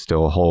they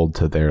still hold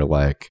to their,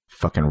 like,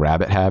 fucking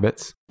rabbit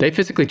habits. They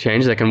physically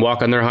change. They can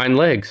walk on their hind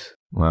legs.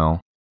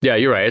 Well... Yeah,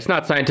 you're right. It's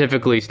not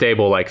scientifically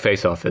stable like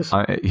Face Off is.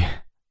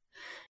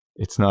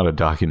 It's not a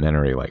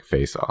documentary like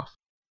Face Off.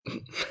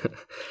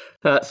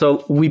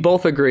 So we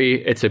both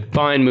agree it's a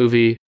fine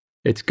movie.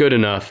 It's good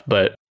enough,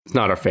 but it's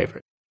not our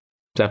favorite.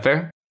 Is that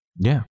fair?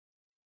 Yeah.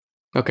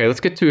 Okay, let's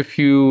get to a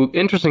few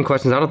interesting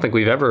questions I don't think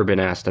we've ever been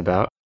asked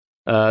about.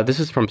 This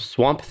is from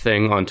Swamp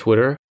Thing on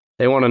Twitter.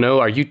 They want to know,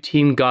 are you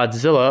Team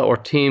Godzilla or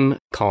Team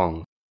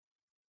Kong?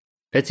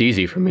 It's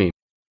easy for me.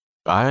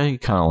 I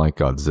kind of like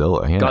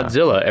Godzilla. Yeah.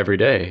 Godzilla every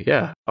day.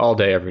 Yeah, all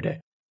day, every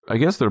day. I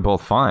guess they're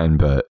both fine,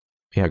 but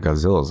yeah,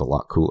 Godzilla's a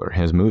lot cooler.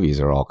 His movies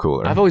are all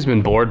cooler. I've always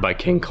been bored by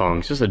King Kong.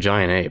 It's just a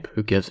giant ape.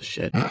 Who gives a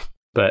shit?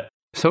 But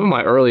some of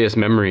my earliest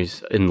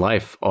memories in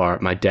life are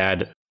my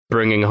dad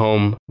bringing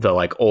home the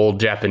like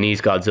old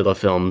Japanese Godzilla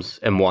films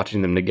and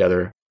watching them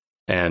together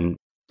and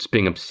just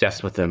being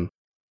obsessed with them.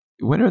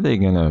 When are they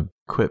going to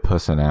quit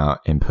pussing out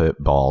and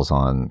put balls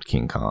on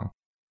King Kong?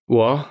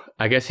 Well,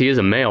 I guess he is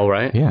a male,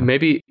 right? Yeah.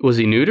 Maybe, was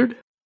he neutered?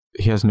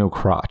 He has no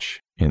crotch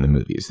in the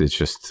movies. It's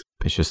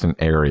just an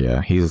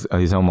area. He's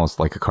almost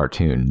like a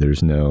cartoon.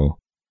 There's no.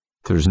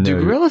 Do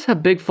gorillas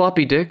have big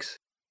floppy dicks?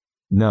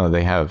 No,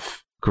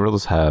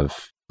 gorillas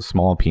have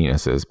small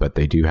penises, but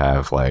they do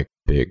have like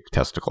big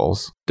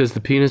testicles. Does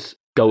the penis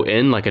go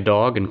in like a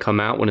dog and come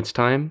out when it's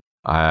time?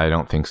 I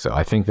don't think so.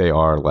 I think they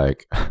are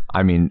like,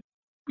 I mean,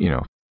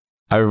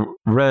 I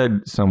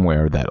read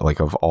somewhere that like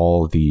of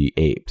all the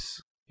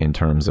apes, in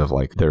terms of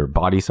like their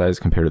body size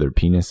compared to their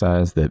penis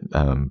size, that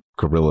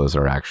gorillas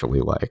are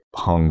actually like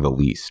hung the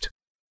least.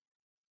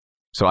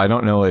 So I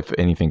don't know if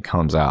anything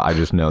comes out. I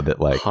just know that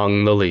like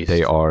hung the least.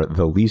 They are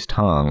the least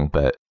hung,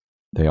 but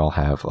they all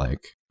have like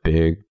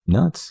big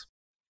nuts.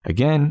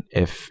 Again,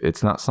 if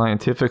it's not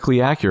scientifically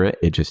accurate,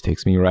 it just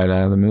takes me right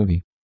out of the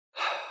movie.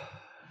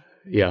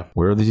 Yeah.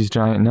 Where are these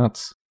giant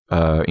nuts?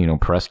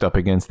 Pressed up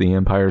against the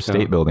Empire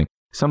State Building.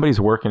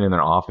 Somebody's working in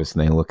their office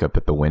and they look up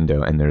at the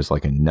window and there's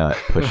like a nut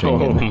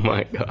pushing in.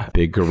 My God.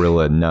 Big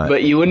gorilla nut.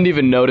 But you wouldn't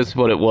even notice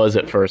what it was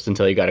at first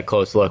until you got a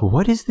close look.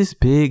 What is this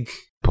big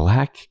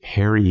black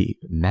hairy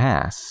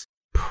mass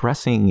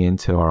pressing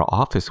into our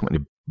office when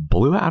it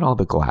blew out all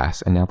the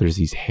glass and now there's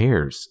these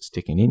hairs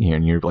sticking in here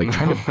and you're like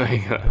trying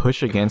to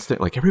push against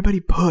it. Like, everybody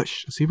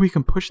push. See if we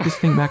can push this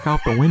thing back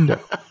out the window.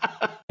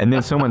 And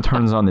then someone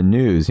turns on the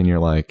news and you're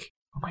like,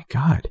 oh my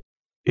God.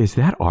 Is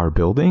that our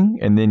building?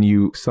 And then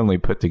you suddenly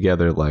put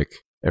together, like,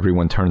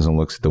 everyone turns and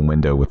looks at the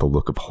window with a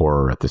look of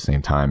horror at the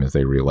same time as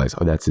they realize,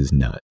 oh, that's his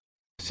nut.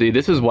 See,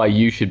 this is why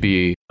you should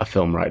be a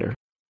film writer.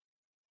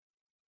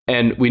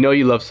 And we know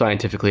you love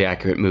scientifically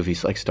accurate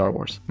movies like Star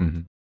Wars.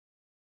 Mm-hmm.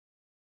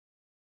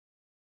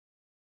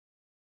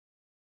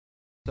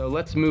 So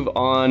let's move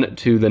on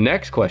to the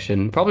next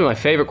question. Probably my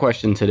favorite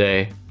question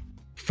today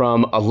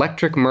from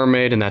Electric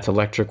Mermaid, and that's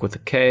electric with a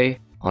K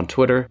on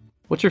Twitter.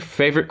 What's your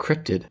favorite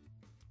cryptid?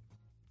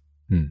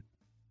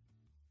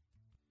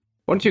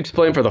 Why don't you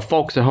explain for the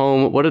folks at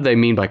home, what do they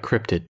mean by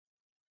cryptid?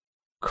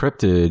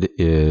 Cryptid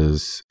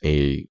is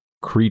a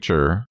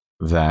creature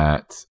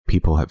that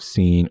people have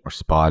seen or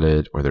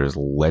spotted or there's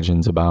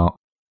legends about,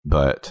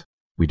 but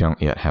we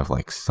don't yet have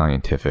like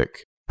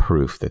scientific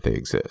proof that they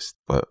exist.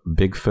 But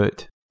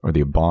Bigfoot or the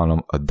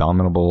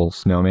abominable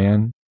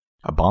snowman,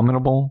 the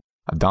abominable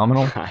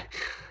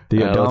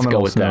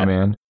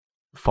snowman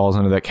falls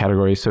under that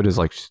category. So does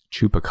like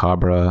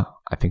Chupacabra.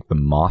 I think the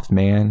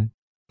Mothman.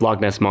 Loch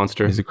Ness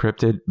Monster is a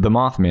cryptid. The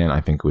Mothman,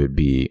 I think, would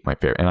be my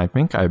favorite. And I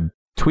think I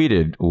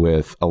tweeted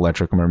with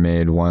Electric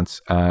Mermaid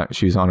once.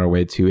 She was on her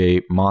way to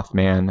a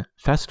Mothman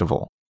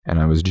festival, and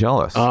I was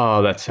jealous.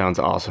 Oh, that sounds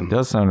awesome. It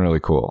does sound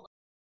really cool.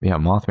 Yeah,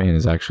 Mothman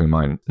is actually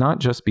mine. Not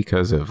just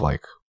because of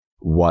like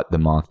what the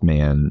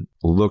Mothman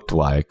looked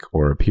like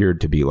or appeared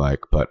to be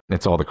like, but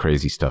it's all the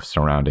crazy stuff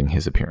surrounding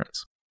his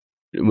appearance.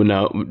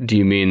 Now, do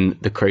you mean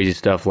the crazy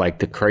stuff like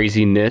the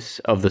craziness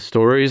of the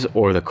stories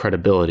or the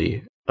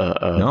credibility?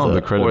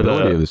 The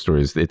credibility of the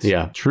stories. It's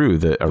true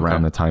that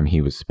around the time he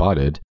was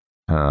spotted,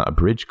 a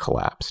bridge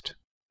collapsed.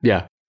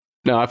 Yeah.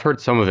 No, I've heard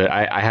some of it.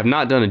 I have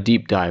not done a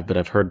deep dive, but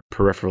I've heard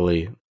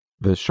peripherally.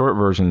 The short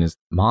version is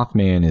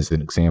Mothman is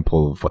an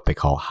example of what they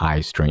call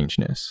high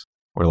strangeness.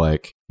 Where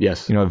like,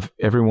 yes,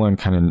 everyone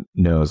kind of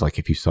knows like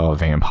if you saw a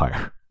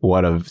vampire,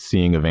 what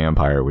seeing a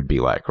vampire would be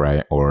like,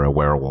 right? Or a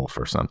werewolf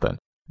or something.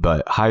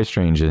 But high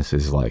strangeness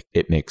is like,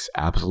 it makes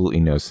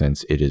absolutely no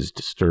sense. It is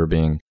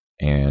disturbing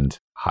and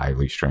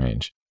highly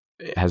strange.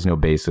 It has no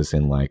basis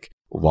in like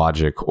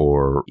logic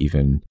or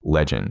even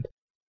legend.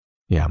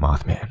 Yeah,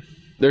 Mothman.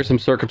 There's some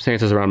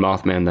circumstances around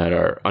Mothman that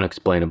are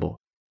unexplainable.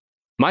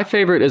 My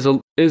favorite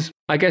is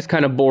I guess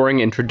kind of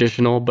boring and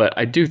traditional, but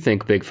I do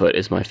think Bigfoot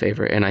is my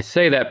favorite. And I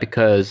say that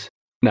because,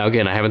 now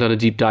again, I haven't done a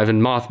deep dive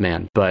in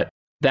Mothman, but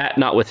that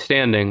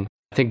notwithstanding,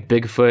 I think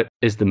Bigfoot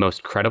is the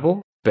most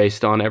credible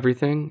based on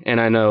everything. And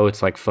I know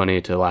it's like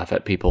funny to laugh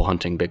at people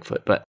hunting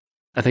Bigfoot, but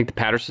I think the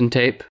Patterson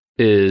tape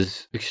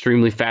is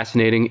extremely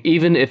fascinating.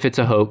 Even if it's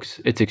a hoax,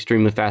 it's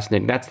extremely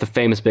fascinating. That's the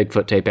famous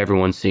Bigfoot tape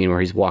everyone's seen where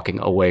he's walking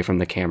away from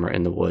the camera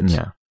in the woods.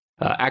 Yeah.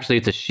 Actually,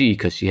 it's a she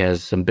because she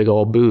has some big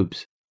old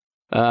boobs.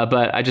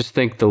 But I just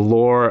think the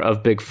lore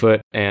of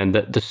Bigfoot and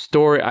the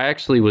story,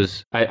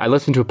 I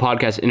listened to a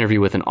podcast interview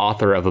with an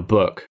author of a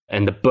book,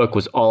 and the book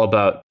was all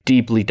about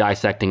deeply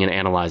dissecting and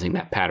analyzing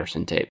that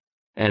Patterson tape.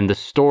 And the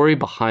story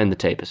behind the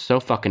tape is so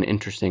fucking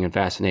interesting and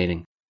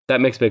fascinating.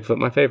 That makes Bigfoot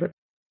my favorite.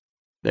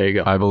 There you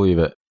go. I believe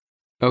it.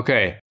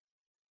 Okay.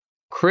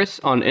 Chris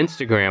on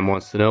Instagram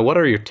wants to know, what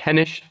are your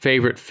 10-ish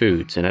favorite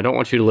foods? And I don't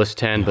want you to list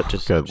 10, but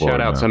just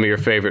shout out some of your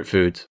favorite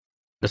foods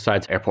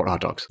besides airport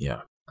hot dogs.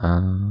 Yeah.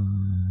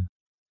 I'm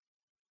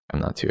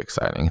not too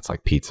exciting. It's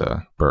like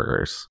pizza,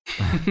 burgers,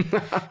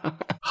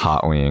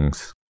 hot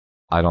wings.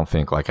 I don't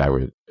think like I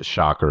would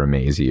shock or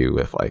amaze you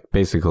with like,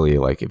 basically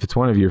like if it's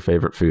one of your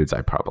favorite foods,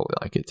 I probably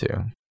like it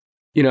too.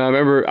 You know, I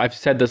remember I've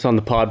said this on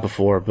the pod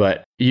before,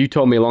 but you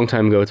told me a long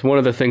time ago, it's one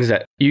of the things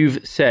that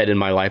you've said in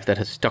my life that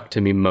has stuck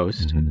to me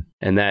most. Mm-hmm.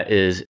 And that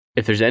is,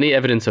 if there's any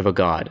evidence of a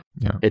God,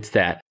 it's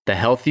that the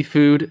healthy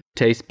food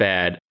tastes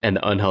bad and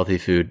the unhealthy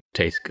food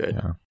tastes good.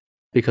 Yeah.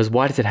 Because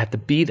why does it have to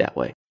be that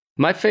way?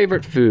 My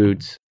favorite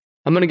foods,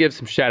 I'm going to give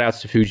some shout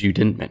outs to foods you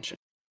didn't mention.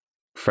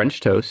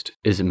 French toast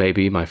is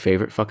maybe my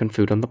favorite fucking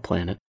food on the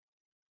planet.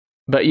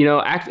 But, you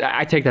know,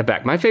 I take that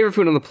back. My favorite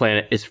food on the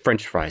planet is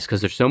French fries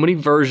because there's so many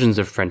versions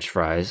of French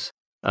fries,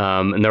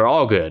 and they're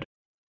all good.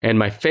 And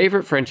my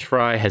favorite French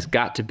fry has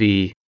got to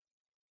be,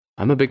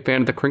 I'm a big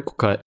fan of the crinkle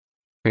cut.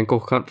 Crinkle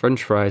cut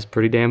French fries,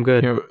 pretty damn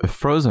good. You know,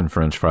 frozen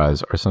French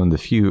fries are some of the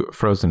few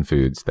frozen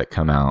foods that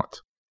come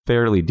out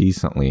fairly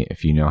decently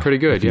if you know,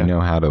 you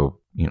know how to,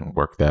 you know,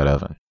 work that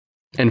oven.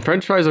 And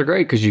French fries are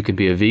great because you can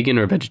be a vegan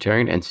or a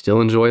vegetarian and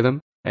still enjoy them.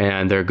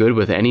 And they're good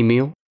with any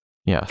meal.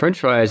 Yeah. French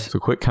fries. So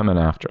quit coming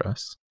after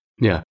us.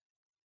 Yeah.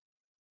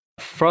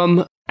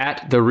 From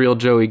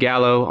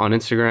 @TheRealJoeyGallo on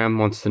Instagram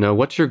wants to know,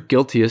 what's your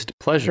guiltiest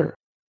pleasure?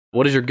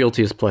 What is your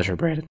guiltiest pleasure,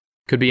 Brandon?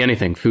 Could be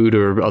anything, food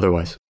or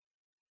otherwise.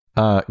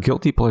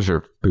 Guilty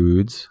pleasure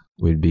foods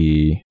would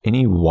be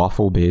any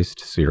waffle-based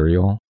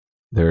cereal.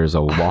 There's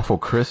a Waffle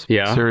Crisp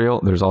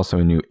cereal. There's also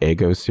a new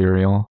Eggo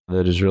cereal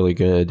that is really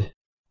good.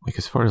 Like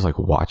as far as like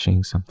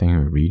watching something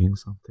or reading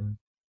something,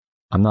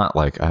 I'm not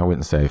like, I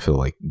wouldn't say I feel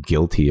like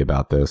guilty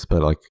about this,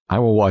 but like I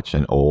will watch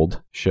an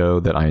old show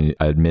that I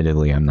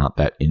admittedly I'm not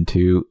that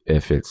into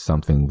if it's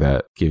something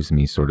that gives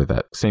me sort of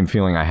that same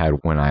feeling I had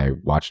when I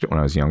watched it when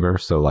I was younger.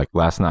 So like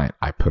last night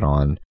I put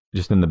on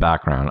just in the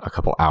background a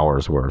couple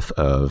hours worth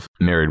of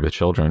Married with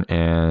Children,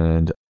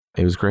 and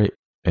it was great.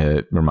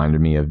 It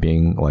reminded me of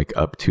being like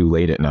up too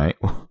late at night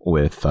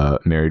with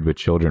Married with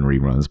Children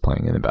reruns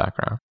playing in the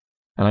background.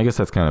 And I guess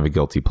that's kind of a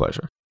guilty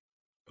pleasure.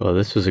 Well,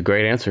 this was a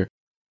great answer.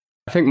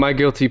 I think my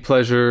guilty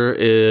pleasure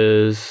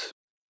is,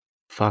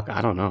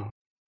 I don't know.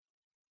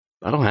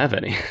 I don't have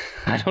any.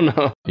 I don't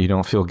know. You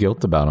don't feel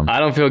guilt about them? I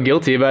don't feel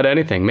guilty about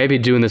anything. Maybe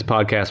doing this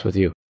podcast with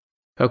you.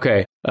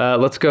 Okay,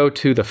 let's go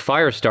to the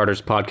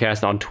Firestarters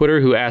podcast on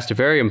Twitter, who asked a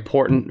very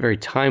important, very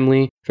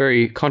timely,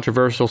 very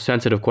controversial,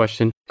 sensitive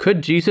question.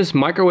 Could Jesus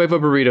microwave a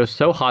burrito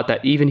so hot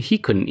that even he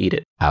couldn't eat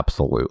it?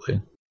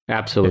 Absolutely.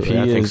 Absolutely,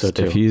 I think so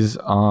too. If he's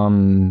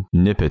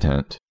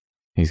omnipotent,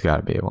 he's got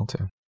to be able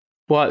to.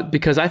 Well,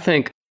 because I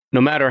think no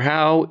matter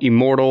how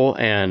immortal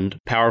and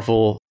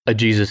powerful a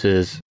Jesus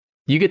is,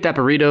 you get that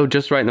burrito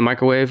just right in the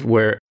microwave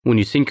where when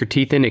you sink your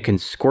teeth in, it can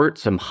squirt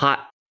some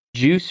hot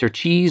juice or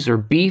cheese or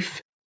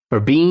beef or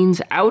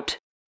beans out.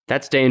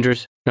 That's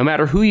dangerous. No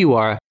matter who you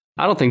are,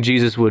 I don't think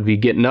Jesus would be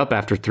getting up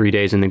after 3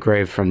 days in the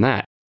grave from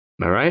that.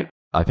 Am I right?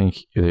 I think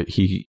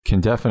he can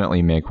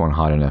definitely make one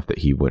hot enough that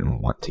he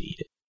wouldn't want to eat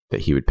it,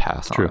 that he would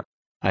pass on it.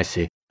 I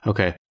see.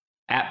 Okay.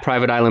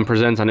 @Private Island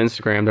Presents on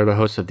Instagram. They're the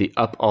hosts of the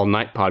Up All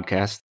Night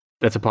podcast.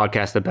 That's a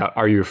podcast about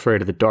Are You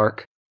Afraid of the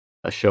Dark?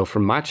 A show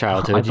from my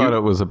childhood. I thought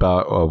it was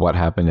about what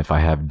happened if I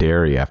have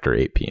dairy after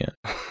 8 p.m.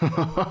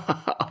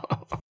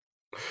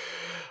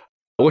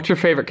 What's your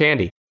favorite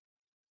candy?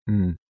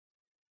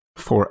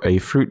 For a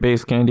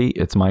fruit-based candy,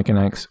 it's Mike and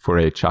Ike's. For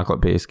a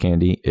chocolate-based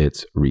candy,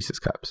 it's Reese's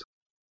Cups.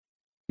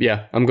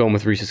 Yeah, I'm going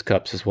with Reese's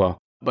Cups as well.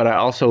 But I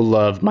also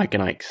love Mike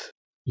and Ike's.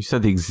 You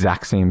said the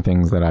exact same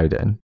things that I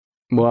did.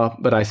 Well,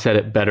 but I said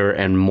it better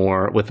and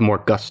more with more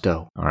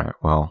gusto. All right,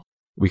 well,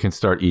 we can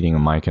start eating a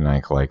Mike and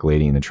Ike like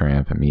Lady and the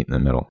Tramp and meet in the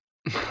middle.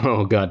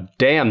 Oh, god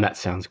damn, that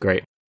sounds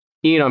great.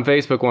 Ian on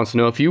Facebook wants to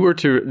know if you were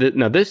to...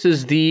 Now, this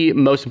is the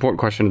most important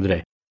question of the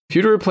day. If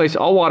you were to replace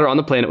all water on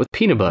the planet with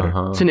peanut butter,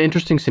 it's an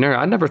interesting scenario.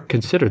 I'd never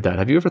considered that.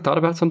 Have you ever thought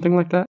about something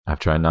like that? I've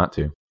tried not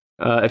to.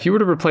 If you were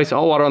to replace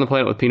all water on the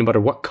planet with peanut butter,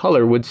 what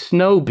color would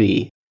snow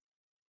be?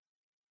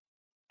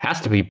 Has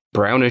to be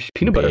brownish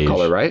peanut butter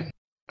color, right?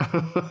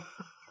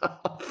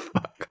 Oh,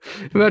 fuck.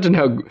 Imagine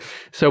how...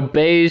 So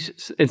beige,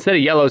 instead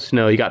of yellow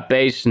snow, you got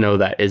beige snow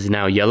that is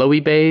now yellowy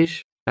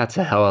beige. That's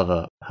a hell of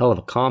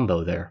a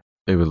combo there.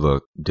 It would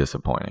look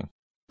disappointing.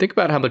 Think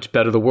about how much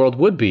better the world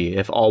would be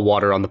if all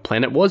water on the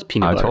planet was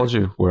peanut butter. I told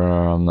you,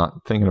 I'm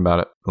not thinking about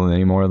it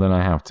any more than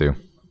I have to.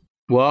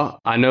 Well,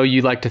 I know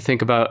you like to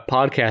think about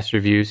podcast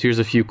reviews. Here's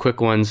a few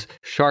quick ones.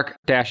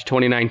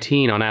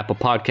 Shark-2019 on Apple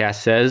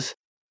Podcasts says,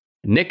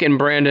 Nick and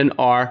Brandon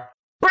are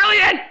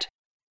brilliant!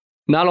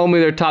 Not only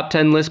their top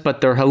 10 list,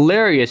 but their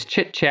hilarious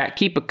chit-chat.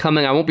 Keep it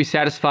coming. I won't be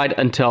satisfied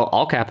until,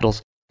 all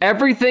capitals,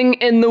 everything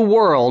in the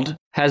world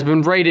has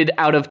been rated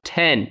out of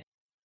 10.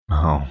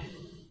 Oh.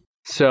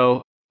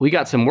 So we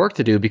got some work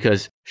to do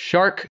because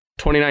Shark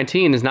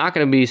 2019 is not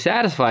going to be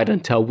satisfied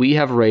until we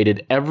have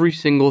rated every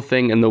single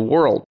thing in the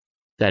world.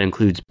 That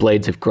includes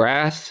blades of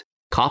grass,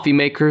 coffee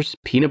makers,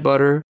 peanut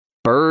butter,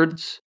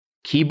 birds,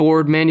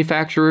 keyboard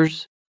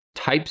manufacturers,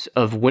 types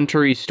of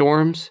wintry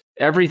storms,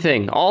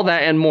 everything, all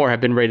that and more have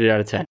been rated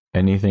out of 10.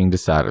 Anything to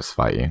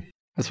satisfy you.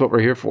 That's what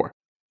we're here for.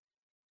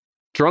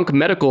 Drunk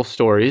Medical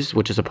Stories,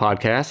 which is a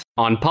podcast,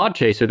 on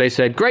Podchaser, they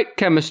said, great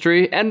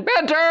chemistry and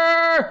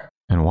banter!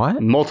 And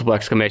what? Multiple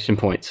exclamation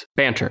points.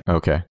 Banter.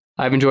 Okay.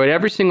 I've enjoyed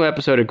every single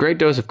episode, a great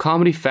dose of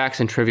comedy, facts,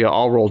 and trivia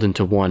all rolled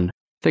into one.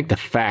 I think the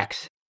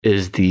facts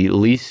is the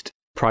least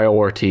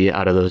priority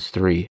out of those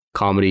three.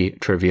 Comedy,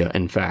 trivia,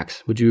 and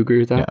facts. Would you agree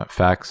with that? Yeah,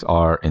 facts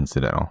are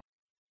incidental.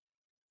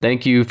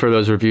 Thank you for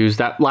those reviews.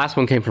 That last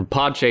one came from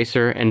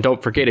Podchaser. And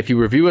don't forget, if you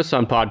review us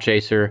on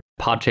Podchaser,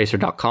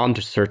 podchaser.com,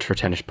 just search for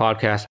 10ish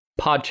Podcast.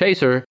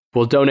 Podchaser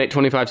will donate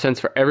 25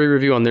 cents for every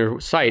review on their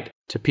site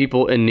to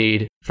people in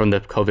need from the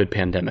COVID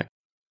pandemic.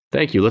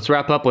 Thank you. Let's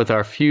wrap up with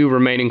our few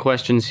remaining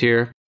questions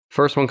here.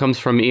 First one comes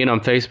from Ian on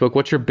Facebook.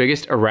 What's your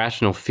biggest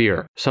irrational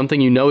fear? Something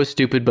you know is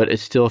stupid, but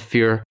is still a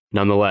fear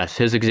nonetheless.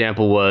 His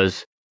example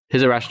was,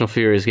 his irrational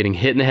fear is getting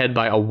hit in the head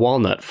by a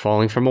walnut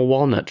falling from a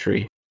walnut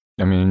tree.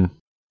 I mean,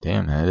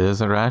 damn, that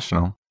is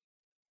irrational.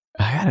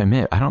 I gotta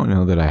admit, I don't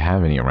know that I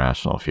have any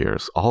irrational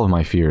fears. All of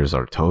my fears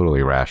are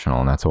totally rational,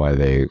 and that's why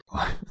they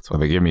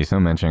give me so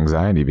much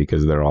anxiety,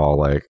 because they're all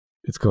like,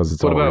 it's because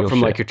it's all real shit. What about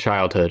from like your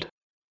childhood?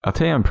 I'll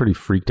tell you, I'm pretty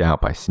freaked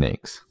out by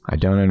snakes. I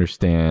don't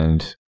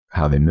understand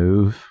how they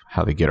move,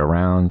 how they get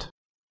around.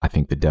 I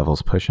think the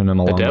devil's pushing them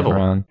along the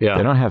ground. Yeah.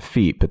 They don't have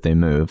feet, but they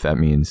move. That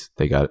means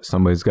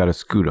somebody's got to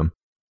scoot them.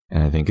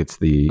 And I think it's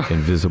the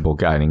invisible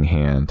guiding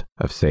hand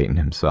of Satan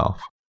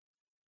himself.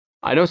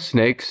 I know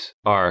snakes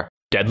are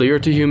deadlier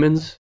to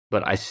humans,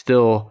 but I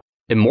still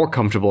am more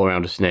comfortable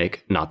around a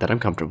snake, not that I'm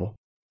comfortable,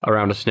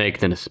 around a snake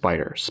than a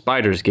spider.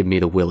 Spiders give me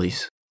the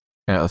willies.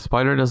 Yeah, a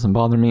spider doesn't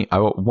bother me.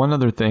 One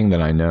other thing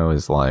that I know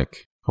is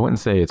like, I wouldn't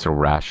say it's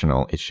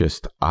irrational. It's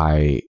just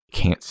I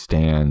can't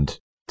stand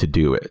to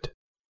do it.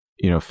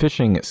 You know,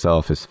 fishing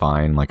itself is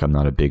fine. Like, I'm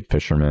not a big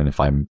fisherman. If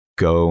I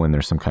go and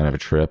there's some kind of a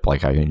trip,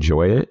 like, I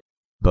enjoy it.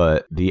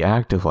 But the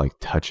act of like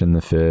touching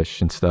the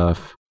fish and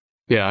stuff.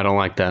 Yeah, I don't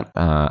like that.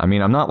 I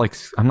mean, I'm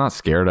not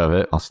scared of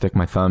it. I'll stick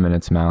my thumb in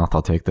its mouth.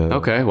 I'll take the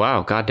okay,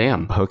 wow,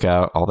 goddamn, hook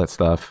out, all that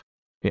stuff.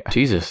 Yeah.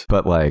 Jesus.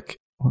 But like,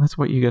 well, that's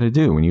what you got to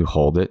do when you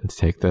hold it and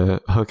take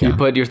the hook out. You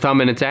put your thumb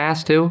in its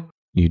ass too?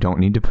 You don't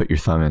need to put your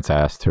thumb in its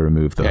ass to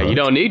remove the hook. You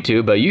don't need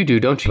to, but you do,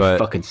 don't you,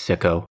 fucking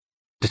sicko?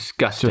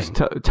 Disgusting. Just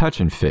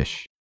touching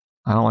fish.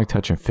 I don't like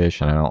touching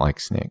fish, and I don't like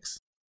snakes.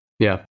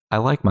 Yeah. I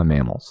like my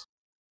mammals.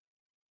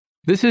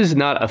 This is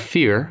not a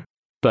fear,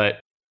 but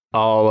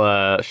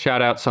I'll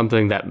shout out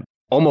something that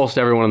almost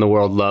everyone in the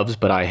world loves,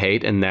 but I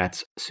hate, and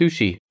that's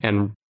sushi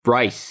and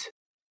rice.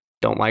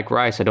 Don't like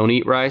rice. I don't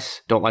eat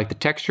rice. Don't like the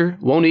texture.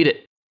 Won't eat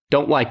it.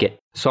 Don't like it.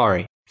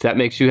 Sorry. If that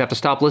makes you have to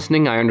stop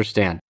listening, I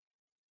understand.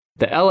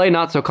 The LA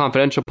Not So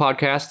Confidential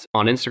podcast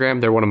on Instagram,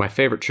 they're one of my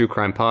favorite true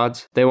crime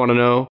pods. They want to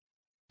know,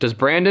 does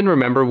Brandon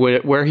remember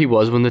where he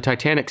was when the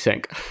Titanic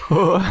sank?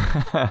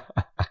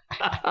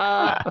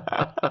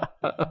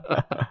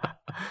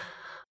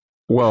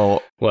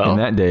 Well, in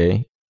that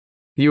day...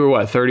 You were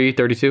what, 30,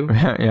 32?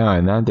 Yeah,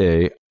 in that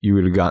day, you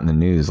would have gotten the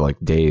news like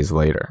days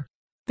later.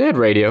 They had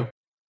radio.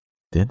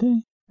 Did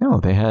they?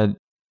 No, they had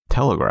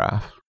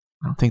telegraph.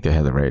 I don't think they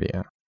had the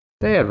radio.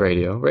 They had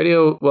radio.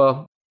 Radio,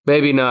 well,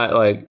 maybe not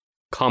like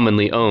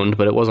commonly owned,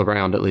 but it was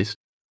around at least.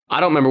 I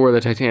don't remember where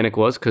the Titanic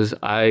was because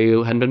I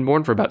hadn't been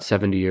born for about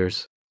 70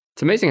 years.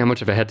 It's amazing how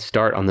much of a head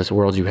start on this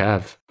world you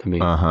have to me.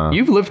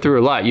 You've lived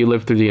through a lot. You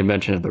lived through the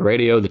invention of the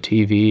radio, the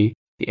TV,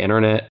 the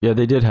internet. Yeah,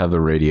 they did have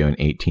the radio in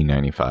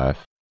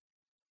 1895.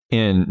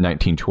 In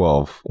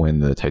 1912, when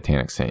the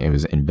Titanic sank, it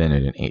was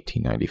invented in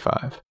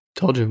 1895.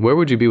 Told you, where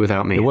would you be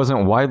without me? It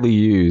wasn't widely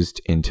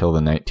used until the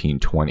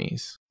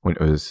 1920s, when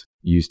it was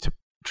used to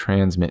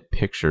transmit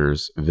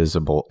pictures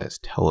visible as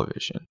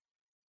television.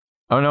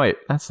 Oh, no, wait,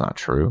 that's not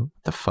true.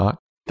 What the fuck?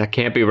 That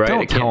can't be right.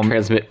 It can't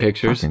transmit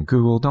pictures. Fucking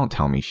Google, don't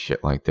tell me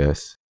shit like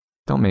this.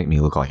 Don't make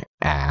me look like an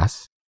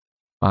ass.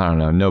 I don't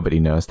know. Nobody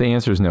knows. The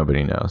answer is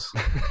nobody knows.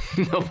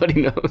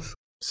 Nobody knows.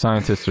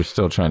 Scientists are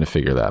still trying to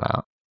figure that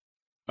out.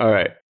 All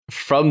right.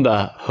 From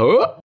the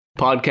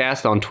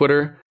podcast on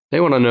Twitter,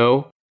 they want to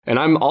know, and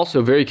I'm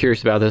also very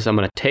curious about this. I'm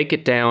going to take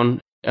it down.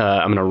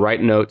 I'm going to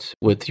write notes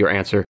with your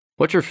answer.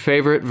 What's your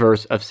favorite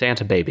verse of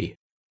Santa Baby?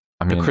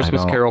 The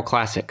Christmas Carol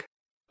classic.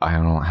 I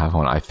don't have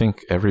one. I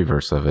think every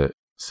verse of it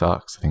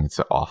sucks. I think it's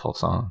an awful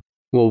song.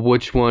 Well,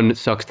 which one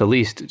sucks the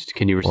least?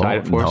 Can you recite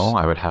it for us? No,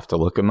 I would have to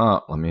look them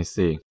up. Let me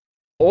see.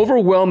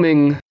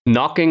 Overwhelming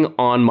knocking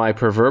on my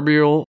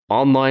proverbial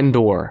online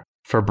door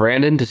for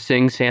Brandon to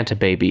sing Santa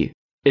Baby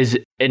is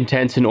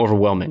intense and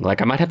overwhelming.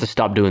 Like, I might have to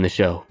stop doing the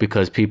show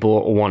because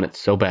people want it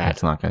so bad.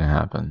 It's not going to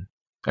happen.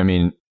 I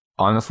mean,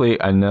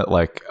 honestly, I know,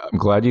 like, I'm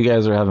glad you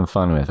guys are having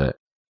fun with it.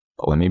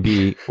 But let me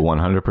be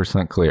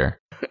 100% clear.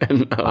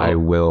 No. I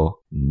will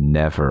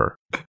never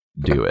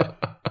do it.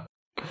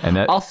 And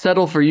that, I'll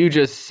settle for you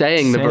just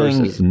saying the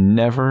verses.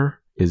 Never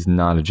is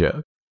not a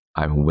joke.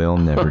 I will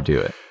never do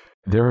it.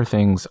 There are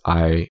things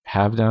I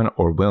have done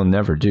or will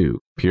never do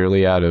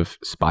purely out of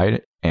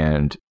spite,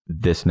 and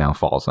this now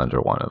falls under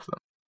one of them.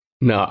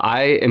 No,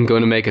 I am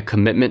going to make a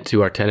commitment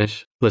to our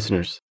tennis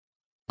listeners.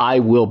 I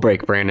will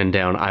break Brandon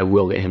down. I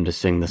will get him to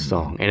sing this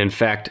song. And in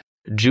fact,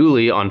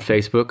 Julie on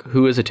Facebook,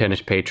 who is a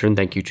tennis patron,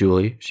 thank you,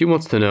 Julie, she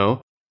wants to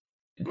know,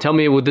 tell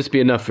me, would this be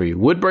enough for you?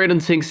 Would Brandon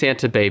sing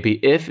Santa Baby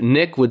if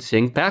Nick would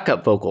sing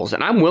backup vocals?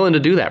 And I'm willing to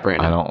do that,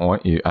 Brandon. I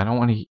don't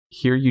want to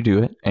hear you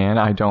do it, and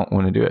I don't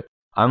want to do it.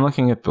 I'm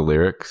looking at the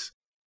lyrics.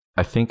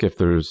 I think if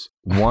there's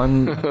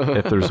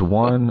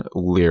one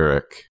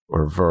lyric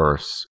or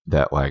verse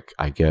that, like,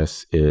 I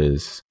guess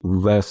is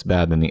less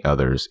bad than the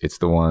others, it's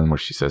the one where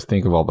she says,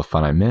 think of all the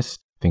fun I missed.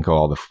 Think of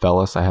all the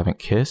fellas I haven't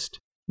kissed.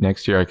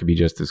 Next year I could be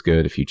just as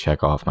good if you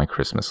check off my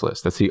Christmas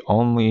list. That's the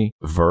only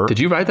verse. Did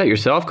you write that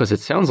yourself? Because it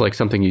sounds like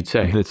something you'd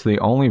say. It's the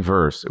only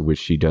verse in which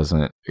she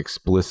doesn't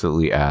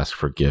explicitly ask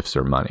for gifts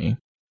or money.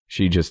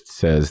 She just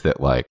says that,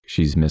 like,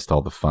 she's missed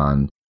all the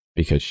fun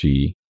because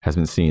she has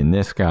been seeing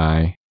this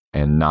guy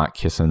and not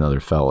kissing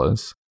other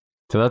fellas.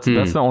 So that's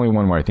the only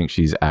one where I think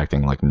she's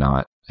acting like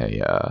not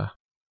a...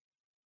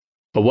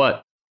 But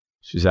what?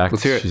 She's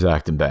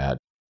acting bad.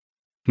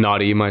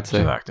 Naughty, you might say.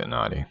 She's acting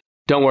naughty.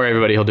 Don't worry,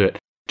 everybody, he'll do it.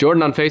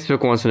 Jordan on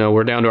Facebook wants to know,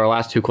 we're down to our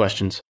last 2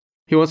 questions.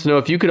 He wants to know,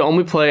 if you could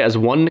only play as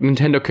one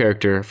Nintendo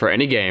character for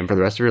any game for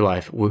the rest of your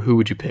life, who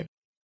would you pick?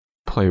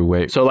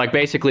 So, like,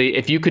 basically,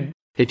 if you could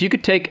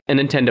take a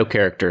Nintendo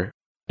character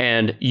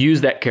and use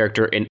that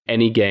character in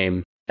any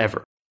game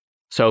ever.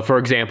 So, for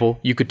example,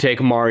 you could take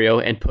Mario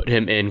and put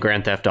him in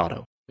Grand Theft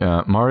Auto.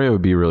 Mario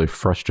would be really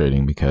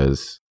frustrating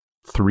because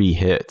 3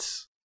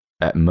 hits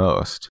at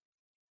most,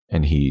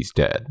 and he's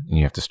dead, and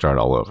you have to start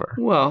all over.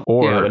 Well,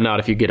 yeah, but not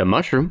if you get a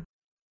mushroom.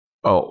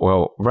 Oh,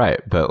 well, right.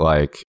 But,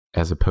 like,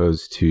 as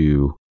opposed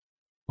to,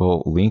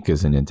 well, Link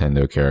is a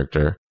Nintendo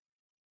character.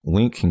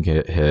 Link can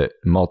get hit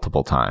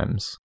multiple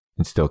times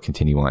and still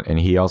continue on. And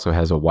he also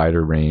has a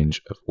wider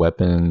range of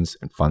weapons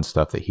and fun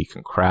stuff that he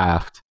can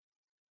craft.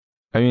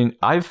 I mean,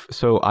 I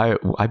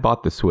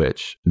bought the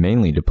Switch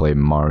mainly to play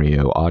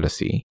Mario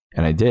Odyssey.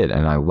 And I did,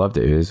 and I loved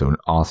it. It was an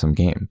awesome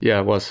game. Yeah,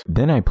 it was.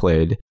 Then I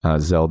played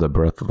Zelda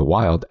Breath of the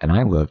Wild, and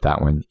I loved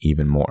that one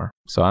even more.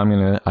 So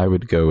I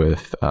would go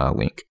with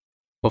Link.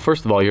 Well,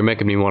 first of all, you're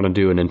making me want to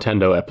do a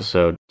Nintendo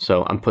episode,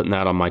 so I'm putting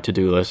that on my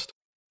to-do list.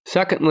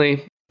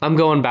 Secondly, I'm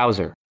going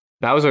Bowser.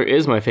 Bowser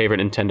is my favorite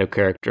Nintendo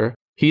character.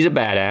 He's a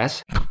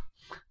badass.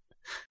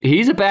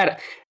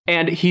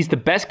 And he's the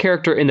best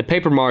character in the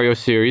Paper Mario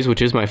series,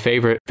 which is my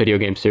favorite video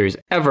game series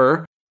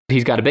ever.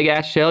 He's got a big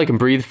ass shell, he can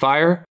breathe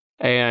fire,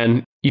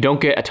 and you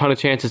don't get a ton of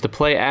chances to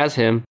play as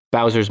him.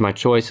 Bowser's my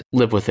choice.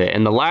 Live with it.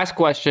 And the last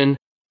question,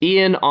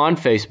 Ian on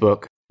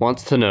Facebook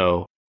wants to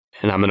know,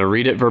 and I'm going to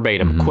read it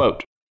verbatim,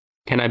 quote,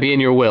 "Can I be in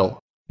your will?"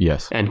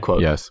 Yes. End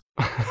quote. Yes.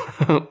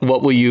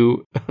 What will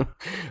you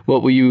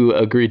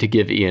agree to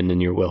give Ian in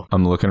your will?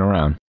 I'm looking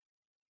around.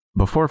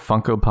 Before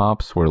Funko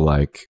Pops were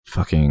like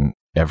fucking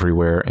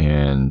everywhere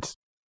and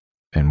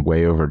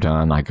way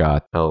overdone, I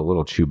got a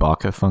little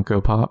Chewbacca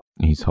Funko Pop.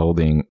 He's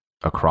holding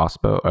a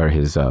crossbow, or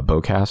his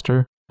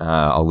bowcaster.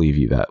 I'll leave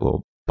you that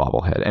little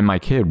bobblehead. And my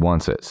kid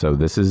wants it, so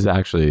this is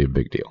actually a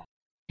big deal.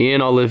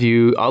 Ian, I'll leave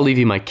you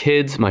my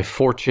kids, my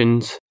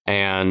fortunes,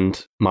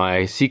 and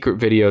my secret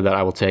video that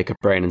I will take of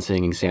Brandon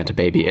singing Santa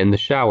Baby in the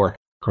shower.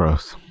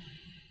 Gross.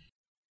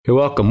 You're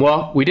welcome.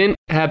 Well, we didn't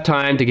have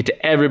time to get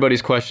to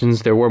everybody's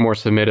questions. There were more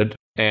submitted.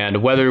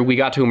 And whether we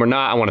got to them or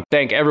not, I want to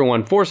thank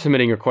everyone for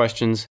submitting your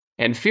questions.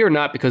 And fear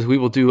not, because we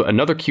will do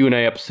another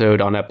Q&A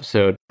episode on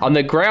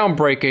the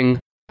groundbreaking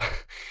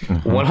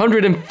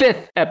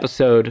 105th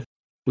episode.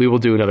 We will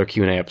do another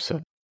Q&A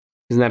episode.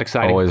 Isn't that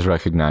exciting? Always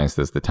recognized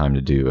as the time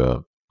to do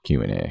a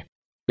Q&A.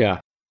 Yeah.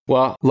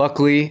 Well,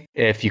 luckily,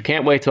 if you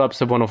can't wait till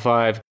episode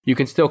 105, you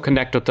can still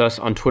connect with us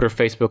on Twitter,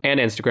 Facebook, and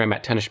Instagram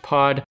at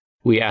TennisPod.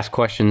 We ask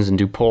questions and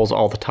do polls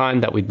all the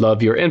time that we'd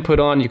love your input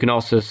on. You can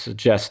also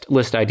suggest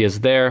list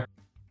ideas there.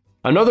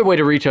 Another way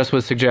to reach us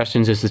with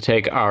suggestions is to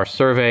take our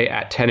survey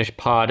at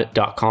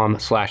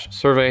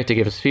tennispod.com/survey to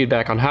give us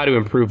feedback on how to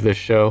improve this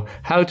show,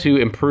 how to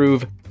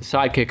improve the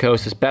Sidekick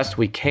host as best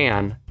we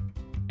can.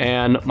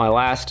 And my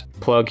last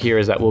plug here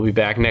is that we'll be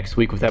back next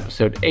week with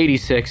episode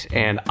 86,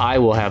 and I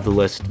will have the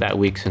list that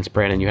week since,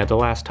 Brandon, you had the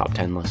last top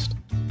 10 list.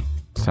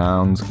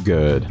 Sounds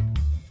good.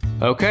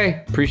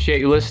 Okay, appreciate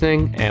you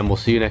listening, and we'll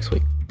see you next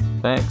week.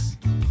 Thanks.